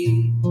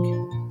weak.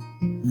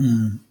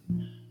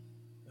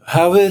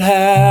 How it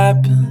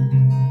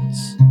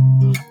happens,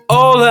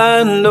 all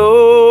I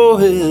know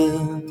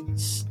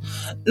is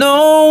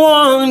no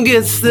one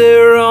gets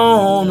there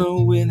on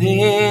a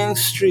winning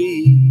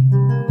streak.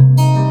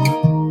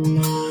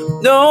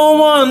 No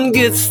one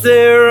gets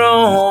there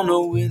on a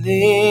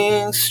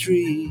winning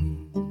streak.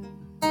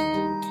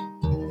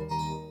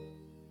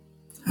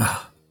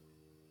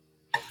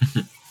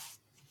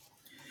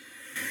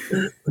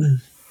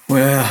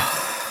 Well,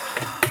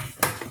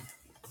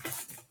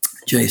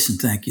 Jason,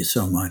 thank you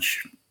so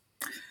much.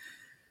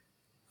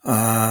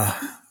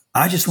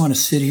 I just want to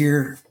sit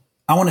here.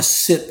 I want to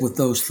sit with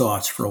those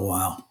thoughts for a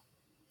while.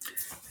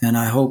 And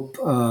I hope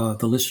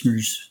the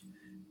listeners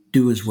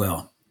do as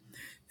well.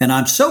 And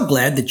I'm so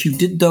glad that you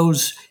did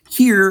those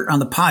here on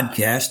the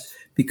podcast,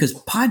 because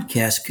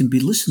podcasts can be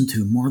listened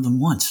to more than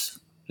once.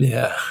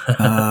 Yeah.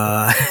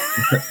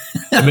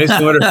 It makes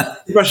me wonder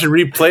if I should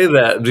replay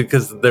that,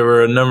 because there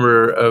were a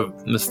number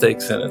of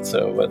mistakes in it.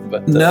 So,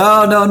 but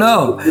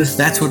no.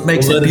 That's what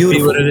makes it beautiful.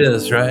 Be what it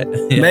is, right?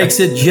 Yeah.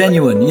 Makes it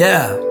genuine.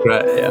 Yeah.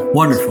 Right. Yeah.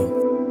 Wonderful.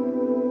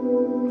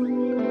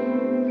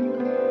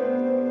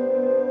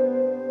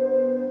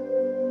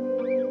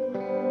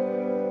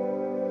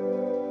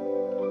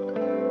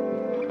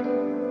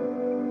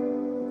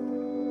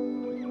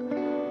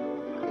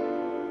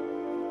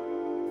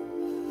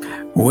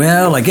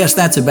 Well, I guess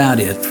that's about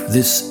it for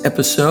this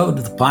episode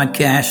of the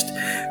podcast.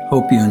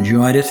 Hope you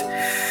enjoyed it.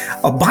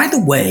 By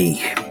the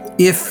way,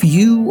 if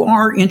you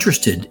are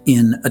interested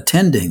in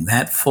attending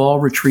that fall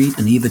retreat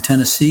in Eva,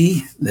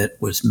 Tennessee, that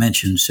was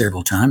mentioned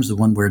several times, the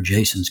one where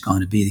Jason's going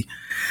to be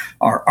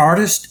our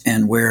artist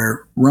and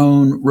where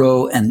Roan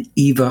Rowe and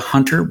Eva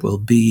Hunter will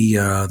be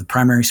the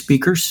primary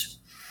speakers,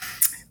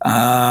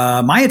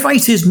 my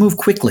advice is move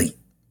quickly.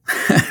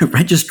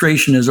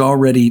 Registration is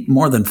already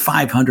more than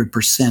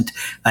 500%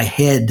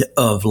 ahead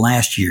of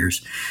last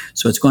year's,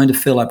 so it's going to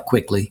fill up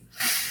quickly.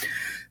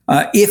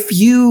 If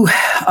you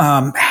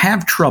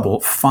have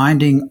trouble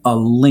finding a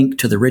link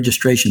to the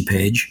registration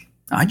page,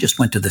 I just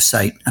went to the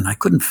site and I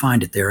couldn't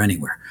find it there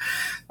anywhere.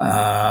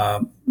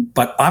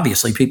 But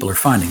obviously people are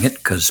finding it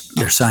because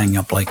they're signing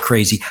up like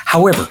crazy.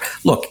 However,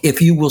 look,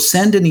 if you will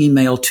send an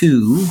email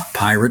to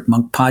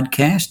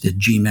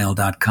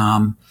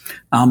piratemonkpodcast@gmail.com,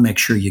 I'll make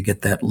sure you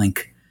get that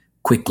link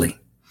quickly.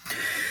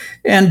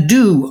 And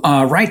do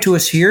write to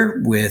us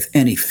here with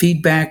any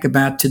feedback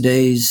about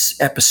today's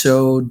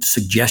episode,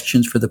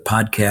 suggestions for the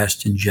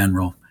podcast in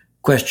general,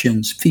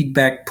 questions,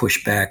 feedback,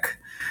 pushback.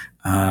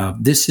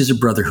 This is a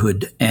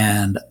brotherhood,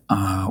 and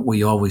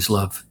we always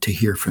love to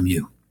hear from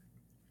you.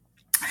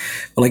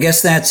 Well, I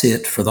guess that's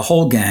it for the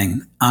whole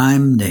gang.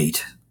 I'm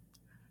Nate,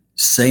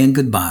 saying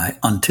goodbye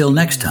until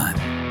next time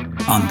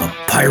on the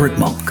Pirate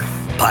Monk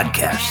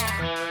Podcast.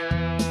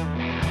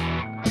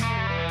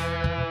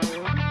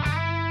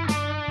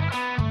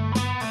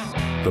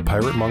 The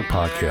Pirate Monk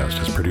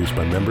Podcast is produced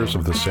by members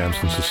of the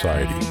Samson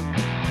Society.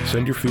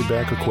 Send your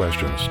feedback or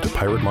questions to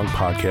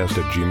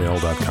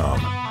piratemonkpodcast@gmail.com.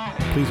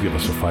 Please give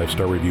us a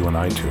 5-star review on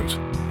iTunes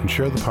and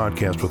share the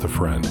podcast with a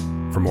friend.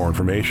 For more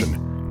information,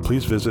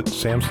 please visit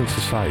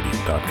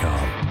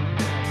samsonsociety.com.